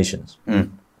vaccinations,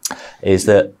 is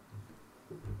that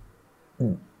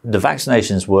the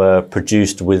vaccinations were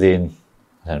produced within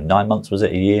 9 months, was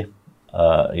it, a year,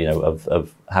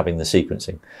 of having the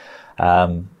sequencing.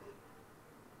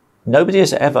 Nobody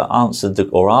has ever answered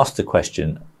or asked the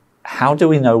question, how do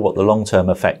we know what the long-term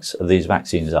effects of these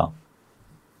vaccines are?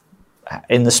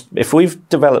 If we've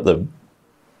developed them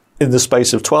in the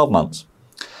space of 12 months,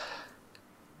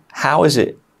 how is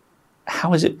it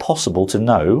possible to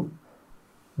know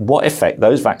what effect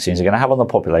those vaccines are going to have on the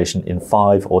population in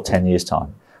 5 or 10 years'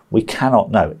 time? We cannot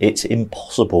know. It's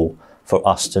impossible for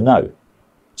us to know.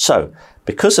 So,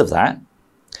 because of that,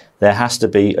 there has to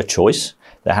be a choice.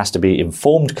 There has to be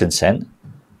informed consent.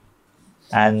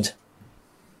 And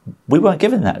we weren't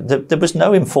given that. There was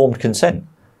no informed consent.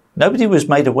 Nobody was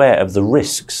made aware of the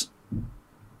risks.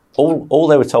 All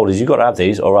they were told is you've got to have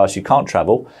these or else you can't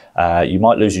travel, you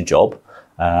might lose your job.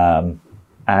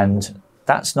 And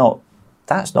that's not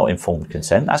informed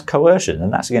consent, that's coercion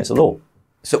and that's against the law.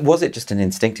 So was it just an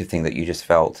instinctive thing that you just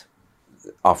felt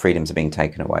our freedoms are being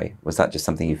taken away? Was that just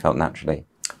something you felt naturally?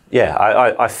 Yeah,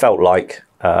 I felt like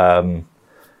the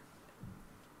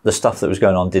stuff that was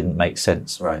going on didn't make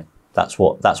sense. Right. That's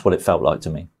what it felt like to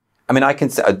me. I mean, I can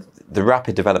say the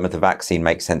rapid development of the vaccine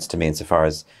makes sense to me insofar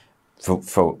as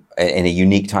for in a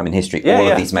unique time in history,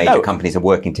 all of these major companies are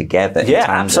working together. Yeah,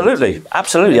 absolutely.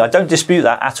 I don't dispute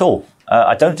that at all.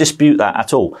 The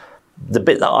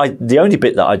only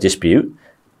bit that I dispute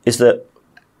is that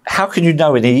how can you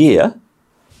know in a year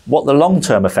what the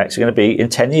long-term effects are going to be in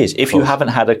 10 years if you haven't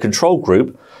had a control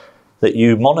group that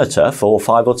you monitor for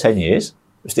 5 or 10 years?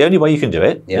 It's the only way you can do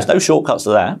it. Yeah. There's no shortcuts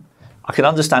to that. I can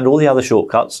understand all the other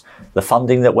shortcuts, the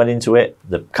funding that went into it,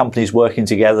 the companies working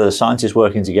together, the scientists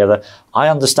working together. I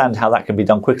understand how that can be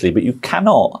done quickly, but you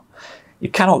cannot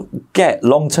get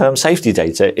long-term safety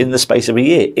data in the space of a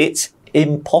year. It's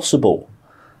impossible.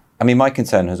 I mean, my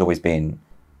concern has always been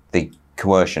the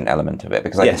coercion element of it,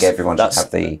 because I think everyone should have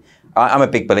the... I'm a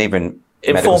big believer in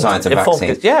medical science and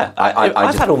vaccines. Yeah,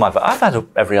 I've had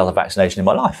every other vaccination in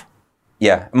my life.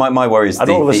 Yeah, my worry is...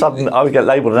 And all of a sudden, I would get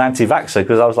labelled an anti-vaxxer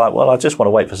because I was like, well, I just want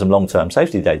to wait for some long-term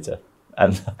safety data.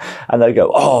 And they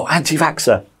go, oh,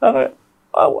 anti-vaxxer.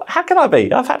 Oh, how can I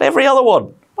be? I've had every other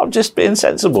one. I'm just being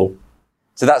sensible.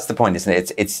 So that's the point, isn't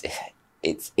it?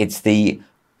 It's the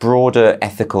broader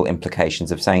ethical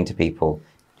implications of saying to people,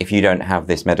 if you don't have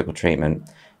this medical treatment,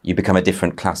 you become a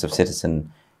different class of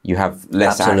citizen. You have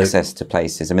less access to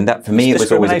places. I mean, that for me, it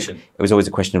was always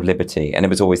a question of liberty, and it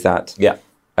was always that. Yeah.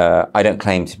 I don't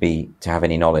claim to have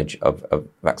any knowledge of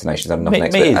vaccinations. I'm not an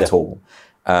expert at all.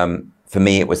 for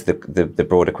me, it was the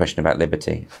broader question about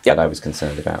liberty that I was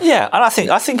concerned about. Yeah, and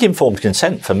I think informed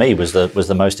consent for me was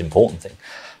the most important thing,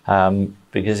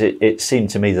 because it seemed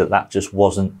to me that just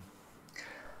wasn't.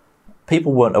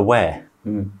 People weren't aware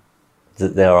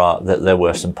that there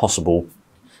were some possible.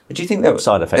 But do you think that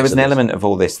side effects? There was an element of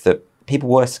all this that people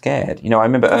were scared? I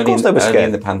remember early in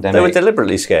the pandemic, they were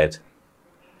deliberately scared.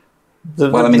 The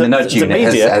nudge unit.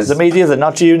 The media, the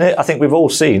nudge unit. I think we've all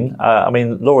seen.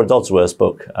 Laura Dodsworth's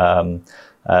book.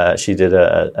 She did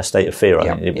a State of Fear.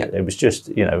 I think it was just,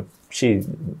 she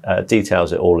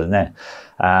details it all in there.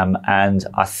 And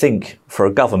I think for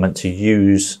a government to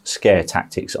use scare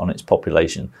tactics on its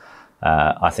population,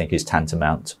 I think is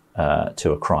tantamount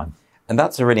to a crime. And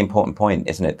that's a really important point,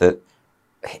 isn't it? That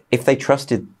if they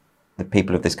trusted the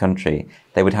people of this country,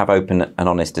 they would have open and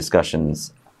honest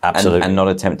discussions. Absolutely. And not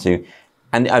attempt to,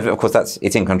 and of course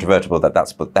it's incontrovertible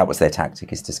that was their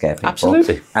tactic, is to scare people.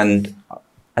 Absolutely. And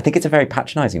I think it's a very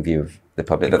patronising view of the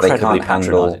public, Incredibly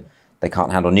that they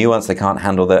can't handle nuance, they can't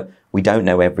handle that we don't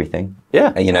know everything.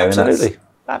 Yeah,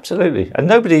 absolutely. And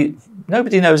nobody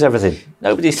knows everything.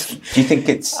 Do you think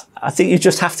it's? I think you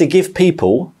just have to give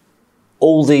people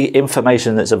all the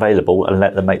information that's available and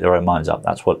let them make their own minds up.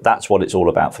 That's what it's all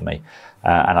about for me.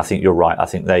 And I think you're right. I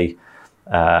think they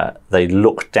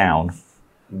look down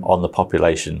on the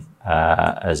population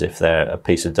as if they're a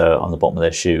piece of dirt on the bottom of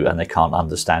their shoe, and they can't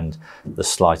understand the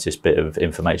slightest bit of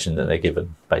information that they're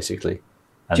given, basically.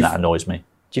 And that annoys me.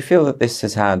 Do you feel that this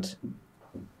has had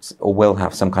or will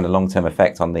have some kind of long-term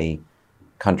effect on the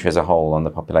country as a whole, on the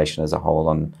population as a whole,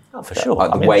 on for sure.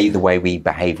 The way we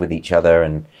behave with each other?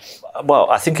 And well,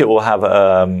 I think it will have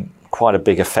quite a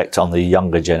big effect on the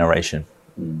younger generation,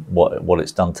 what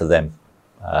it's done to them.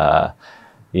 I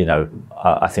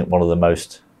think one of the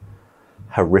most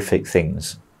horrific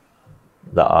things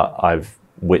that I've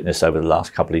witnessed over the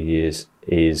last couple of years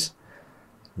is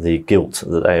the guilt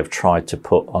that they have tried to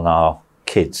put on our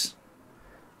kids,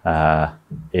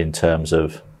 in terms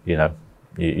of, you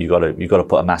got to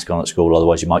put a mask on at school,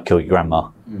 otherwise you might kill your grandma.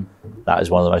 That is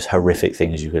one of the most horrific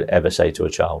things you could ever say to a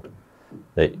child,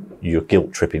 that you're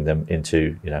guilt tripping them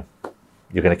into, you're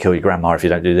going to kill your grandma if you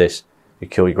don't do this, you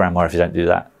kill your grandma if you don't do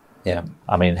that. Yeah.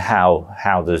 I mean,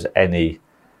 how does any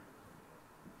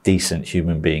decent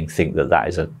human being think that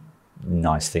is a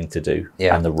nice thing to do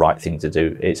and the right thing to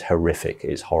do? It's horrific.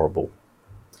 It's horrible.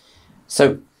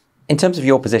 So in terms of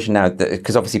your position now,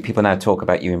 because obviously people now talk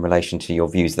about you in relation to your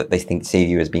views, that they see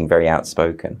you as being very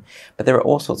outspoken, but there are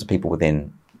all sorts of people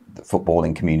within the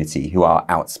footballing community who are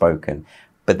outspoken,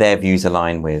 but their views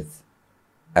align with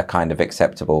a kind of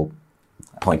acceptable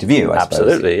point of view, I suppose.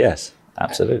 Absolutely, yes.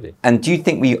 Absolutely. And do you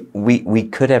think we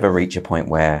could ever reach a point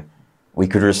where we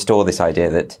could restore this idea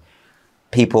that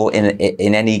people in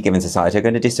any given society are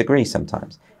going to disagree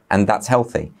sometimes, and that's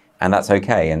healthy and that's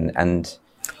okay? And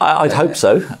I'd hope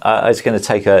so. It's going to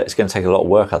take a lot of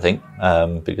work, I think,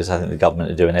 because I think the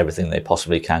government are doing everything they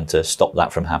possibly can to stop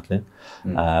that from happening.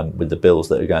 With the bills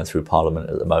that are going through Parliament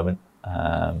at the moment,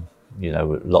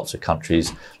 lots of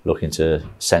countries looking to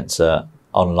censor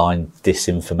online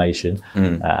disinformation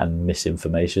and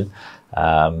misinformation,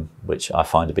 which I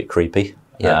find a bit creepy.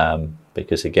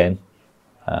 Because again,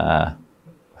 who are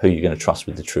you going to trust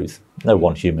with the truth? No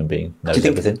one human being knows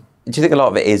everything. Do you think a lot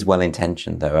of it is well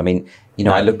intentioned, though? I mean,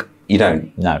 No. You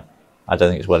don't. No, I don't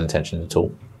think it's well intentioned at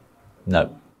all.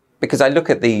 No, because I look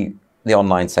at the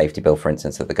online safety bill, for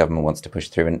instance, that the government wants to push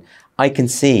through, and I can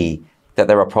see that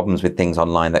there are problems with things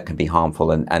online that can be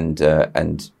harmful and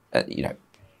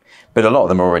but a lot of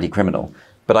them are already criminal.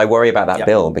 But I worry about that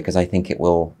bill because I think it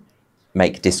will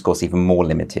make discourse even more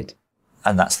limited.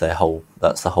 And that's the whole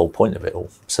point of it all,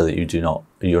 so that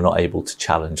you're not able to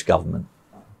challenge government.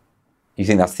 You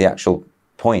think that's the actual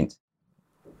point?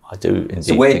 I do indeed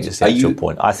think it's the actual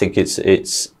point. I think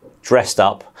it's dressed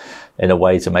up in a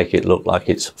way to make it look like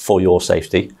it's for your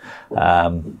safety,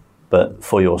 but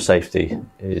for your safety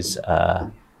is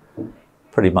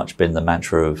pretty much been the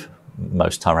mantra of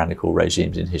most tyrannical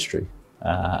regimes in history,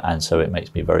 and so it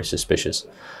makes me very suspicious.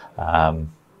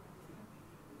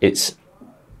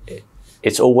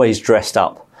 It's always dressed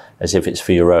up as if it's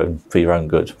for your own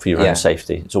good, for your own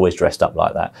safety. It's always dressed up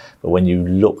like that. But when you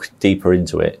look deeper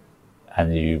into it,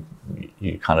 and you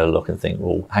kind of look and think,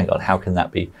 well, hang on, how can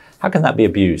that be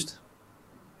abused?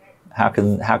 How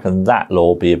can that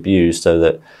law be abused so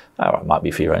that it might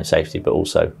be for your own safety, but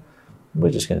also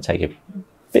we're just going to take a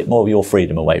bit more of your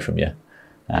freedom away from you?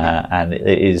 And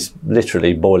it is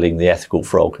literally boiling the ethical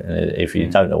frog. And if you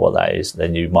don't know what that is,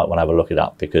 then you might want to have a look it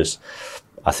up, because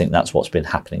I think that's what's been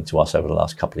happening to us over the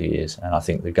last couple of years. And I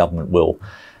think the government will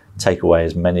take away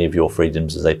as many of your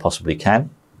freedoms as they possibly can,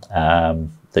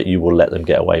 that you will let them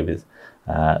get away with.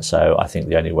 So I think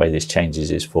the only way this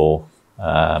changes is for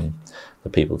the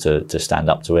people to stand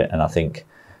up to it. And I think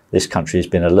this country has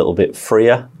been a little bit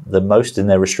freer than most in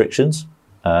their restrictions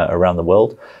around the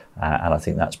world. And I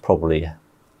think that's probably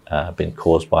been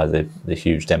caused by the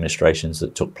huge demonstrations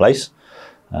that took place.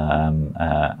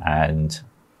 And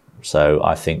so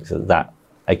I think that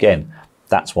again,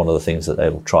 that's one of the things that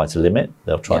they'll try to limit.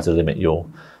 They'll try to limit your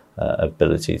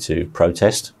ability to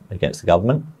protest against the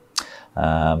government.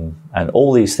 And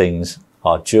all these things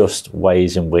are just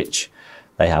ways in which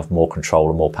they have more control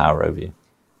and more power over you.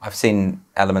 I've seen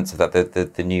elements of that,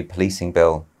 the new policing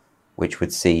bill, which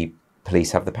would see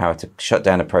police have the power to shut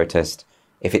down a protest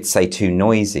if it's, say, too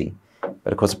noisy.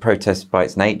 But of course, a protest by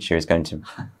its nature is going to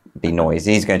be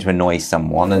noisy, is going to annoy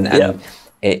someone. And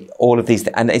all of these,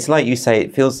 and it's like you say,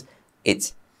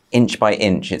 it's inch by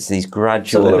inch. It's these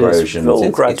gradual erosions. It's all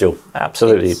gradual,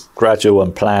 absolutely gradual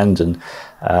and planned, and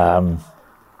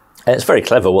it's very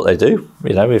clever what they do.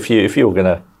 You know, if you were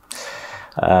going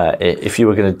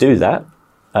to do that,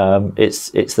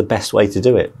 it's the best way to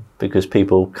do it, because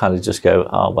people kind of just go,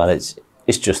 oh well, it's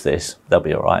just this, they'll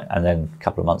be all right. And then a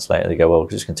couple of months later, they go, well, we're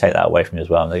just going to take that away from you as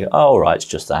well. And they go, oh, all right, it's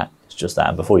just that.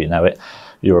 And before you know it,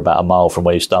 you're about a mile from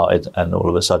where you started, and all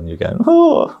of a sudden you're going,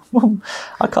 oh,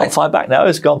 I can't fight back now.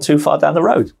 It's gone too far down the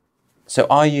road. So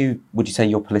would you say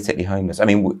you're politically homeless? I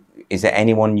mean, is there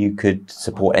anyone you could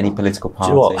support, any political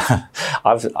party? Do you know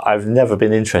what? I've never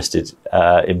been interested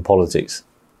in politics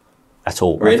at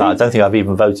all. Really? In fact, I don't think I've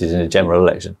even voted in a general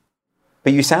election.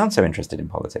 But you sound so interested in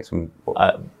politics from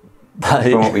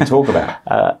what we talk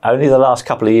about. Only the last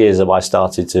couple of years have I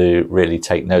started to really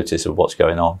take notice of what's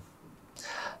going on.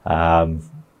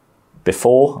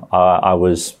 Before, I'm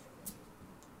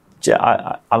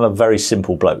a very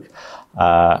simple bloke.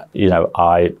 I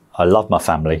love my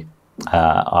family.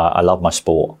 I love my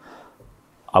sport.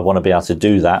 I want to be able to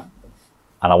do that,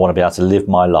 and I want to be able to live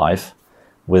my life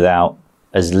without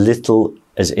as little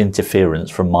as interference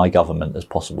from my government as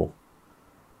possible.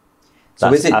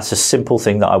 That's a simple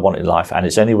thing that I want in life, and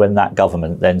it's only when that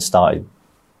government then started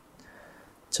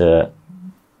to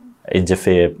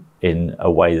interfere in a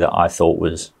way that I thought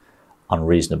was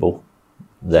unreasonable,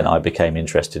 then I became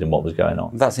interested in what was going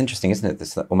on. That's interesting, isn't it?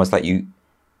 It's almost like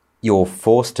you're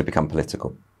forced to become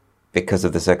political because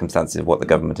of the circumstances of what the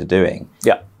government are doing.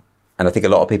 Yeah. And I think a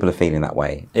lot of people are feeling that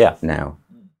way now.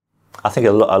 I think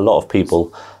a lot of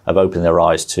people have opened their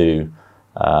eyes to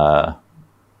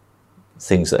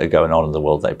things that are going on in the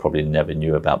world they probably never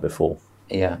knew about before.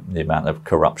 Yeah. The amount of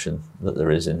corruption that there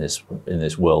is in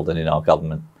this world and in our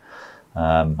government.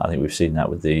 I think we've seen that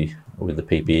with the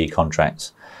PPE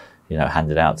contracts,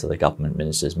 handed out to the government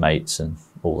ministers' mates and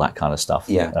all that kind of stuff.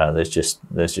 Yeah. There's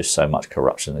just so much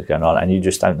corruption that's going on, and you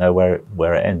just don't know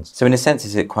where it ends. So in a sense,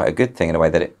 is it quite a good thing in a way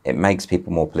that it makes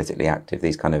people more politically active?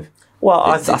 These kind of. Well,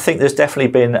 I think there's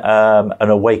definitely been an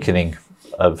awakening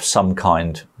of some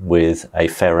kind with a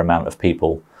fair amount of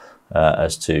people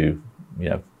as to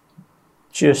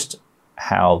just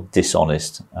how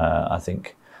dishonest I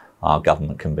think our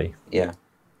government can be. Yeah,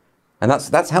 and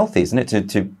that's healthy, isn't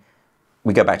it?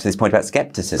 We go back to this point about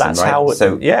skepticism,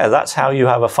 right? That's how you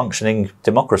have a functioning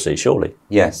democracy, surely.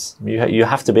 Yes. You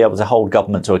have to be able to hold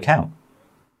government to account.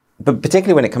 But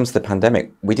particularly when it comes to the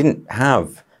pandemic, we didn't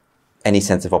have any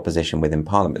sense of opposition within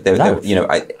Parliament.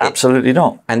 Absolutely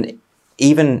not. And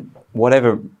even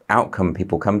whatever outcome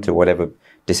people come to, whatever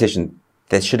decision,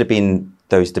 there should have been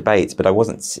those debates, but I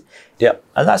wasn't. Yeah,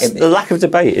 and that's the lack of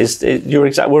debate.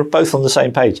 We're both on the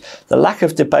same page. The lack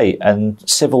of debate and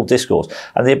civil discourse,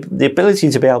 and the ability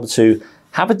to be able to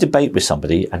have a debate with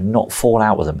somebody and not fall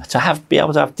out with them, be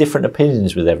able to have different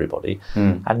opinions with everybody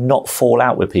and not fall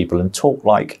out with people and talk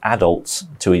like adults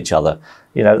to each other.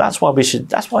 That's why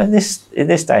in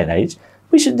this day and age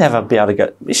we should never be able to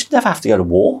go. We should never have to go to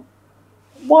war.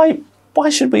 Why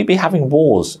should we be having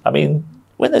wars? I mean,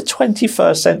 we're in the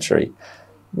 21st century.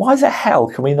 Why the hell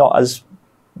can we not, as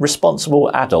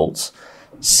responsible adults,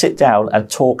 sit down and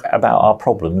talk about our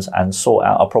problems and sort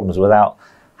out our problems without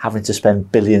having to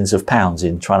spend billions of pounds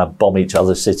in trying to bomb each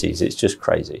other's cities? It's just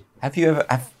crazy.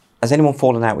 Has anyone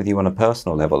fallen out with you on a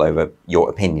personal level over your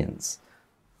opinions?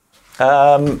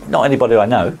 Not anybody I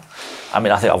know. I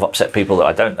mean, I think I've upset people that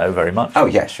I don't know very much. Oh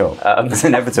yeah, sure. It's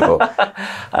inevitable.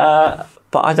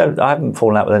 But I haven't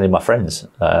fallen out with any of my friends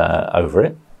over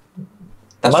it.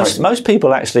 Most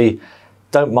people actually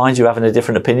don't mind you having a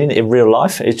different opinion in real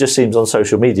life. It just seems on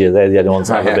social media they're the only ones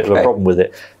that have a bit of a problem with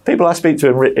it. People I speak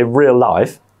to in real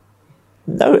life,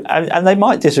 no, and they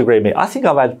might disagree with me. I think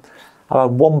I've had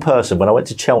one person when I went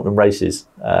to Cheltenham races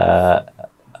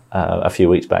a few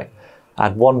weeks back. I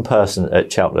had one person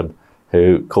at Cheltenham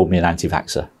who called me an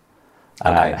anti-vaxxer.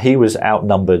 Okay. He was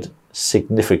outnumbered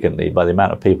significantly by the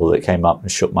amount of people that came up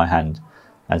and shook my hand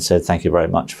and said, "Thank you very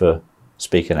much for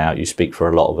speaking out. You speak for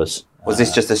a lot of us." Was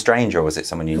this just a stranger, or was it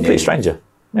someone you knew? Complete stranger.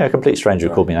 Yeah, a complete stranger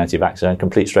who called me an anti-vaxxer, and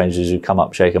complete strangers who come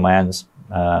up shaking my hands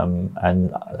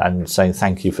and saying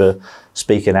thank you for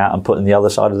speaking out and putting the other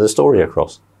side of the story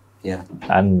across. Yeah.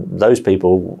 And those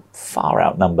people far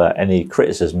outnumber any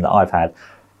criticism that I've had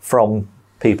from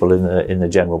people in the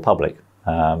general public.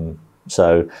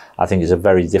 So I think it's a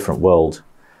very different world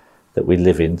that we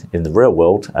live in the real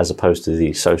world, as opposed to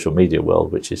the social media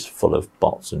world, which is full of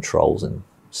bots and trolls and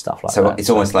stuff like that. So it's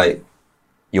almost like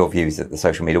your views that the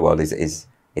social media world is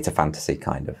it's a fantasy,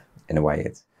 kind of, in a way.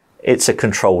 It's a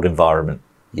controlled environment.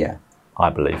 Yeah. I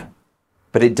believe.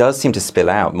 But it does seem to spill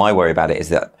out. My worry about it is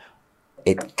that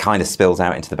it kind of spills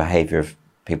out into the behaviour of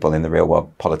people in the real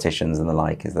world, politicians and the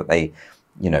like, is that they,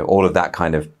 all of that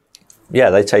kind of...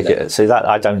 Yeah, they take it. See, that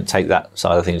I don't take that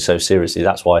side of things so seriously.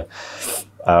 That's why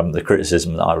the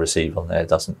criticism that I receive on there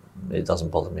doesn't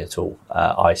bother me at all.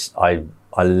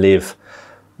 I live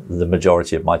the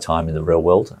majority of my time in the real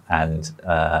world, and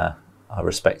I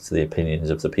respect the opinions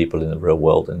of the people in the real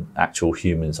world and actual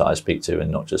humans that I speak to, and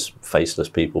not just faceless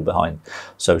people behind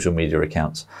social media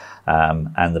accounts.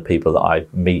 And the people that I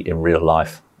meet in real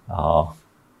life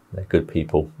they're good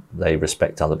people. They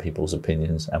respect other people's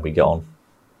opinions, and we get on.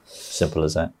 Simple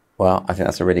as that. Well, I think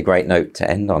that's a really great note to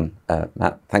end on.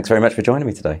 Matt, thanks very much for joining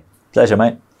me today. Pleasure,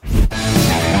 mate.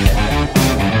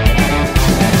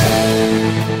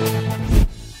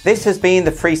 This has been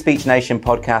the Free Speech Nation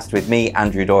podcast with me,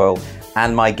 Andrew Doyle,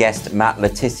 and my guest, Matt Le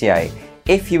Tissier.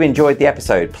 If you enjoyed the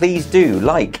episode, please do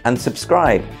like and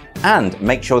subscribe, and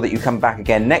make sure that you come back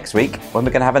again next week when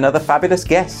we're going to have another fabulous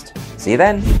guest. See you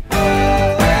then.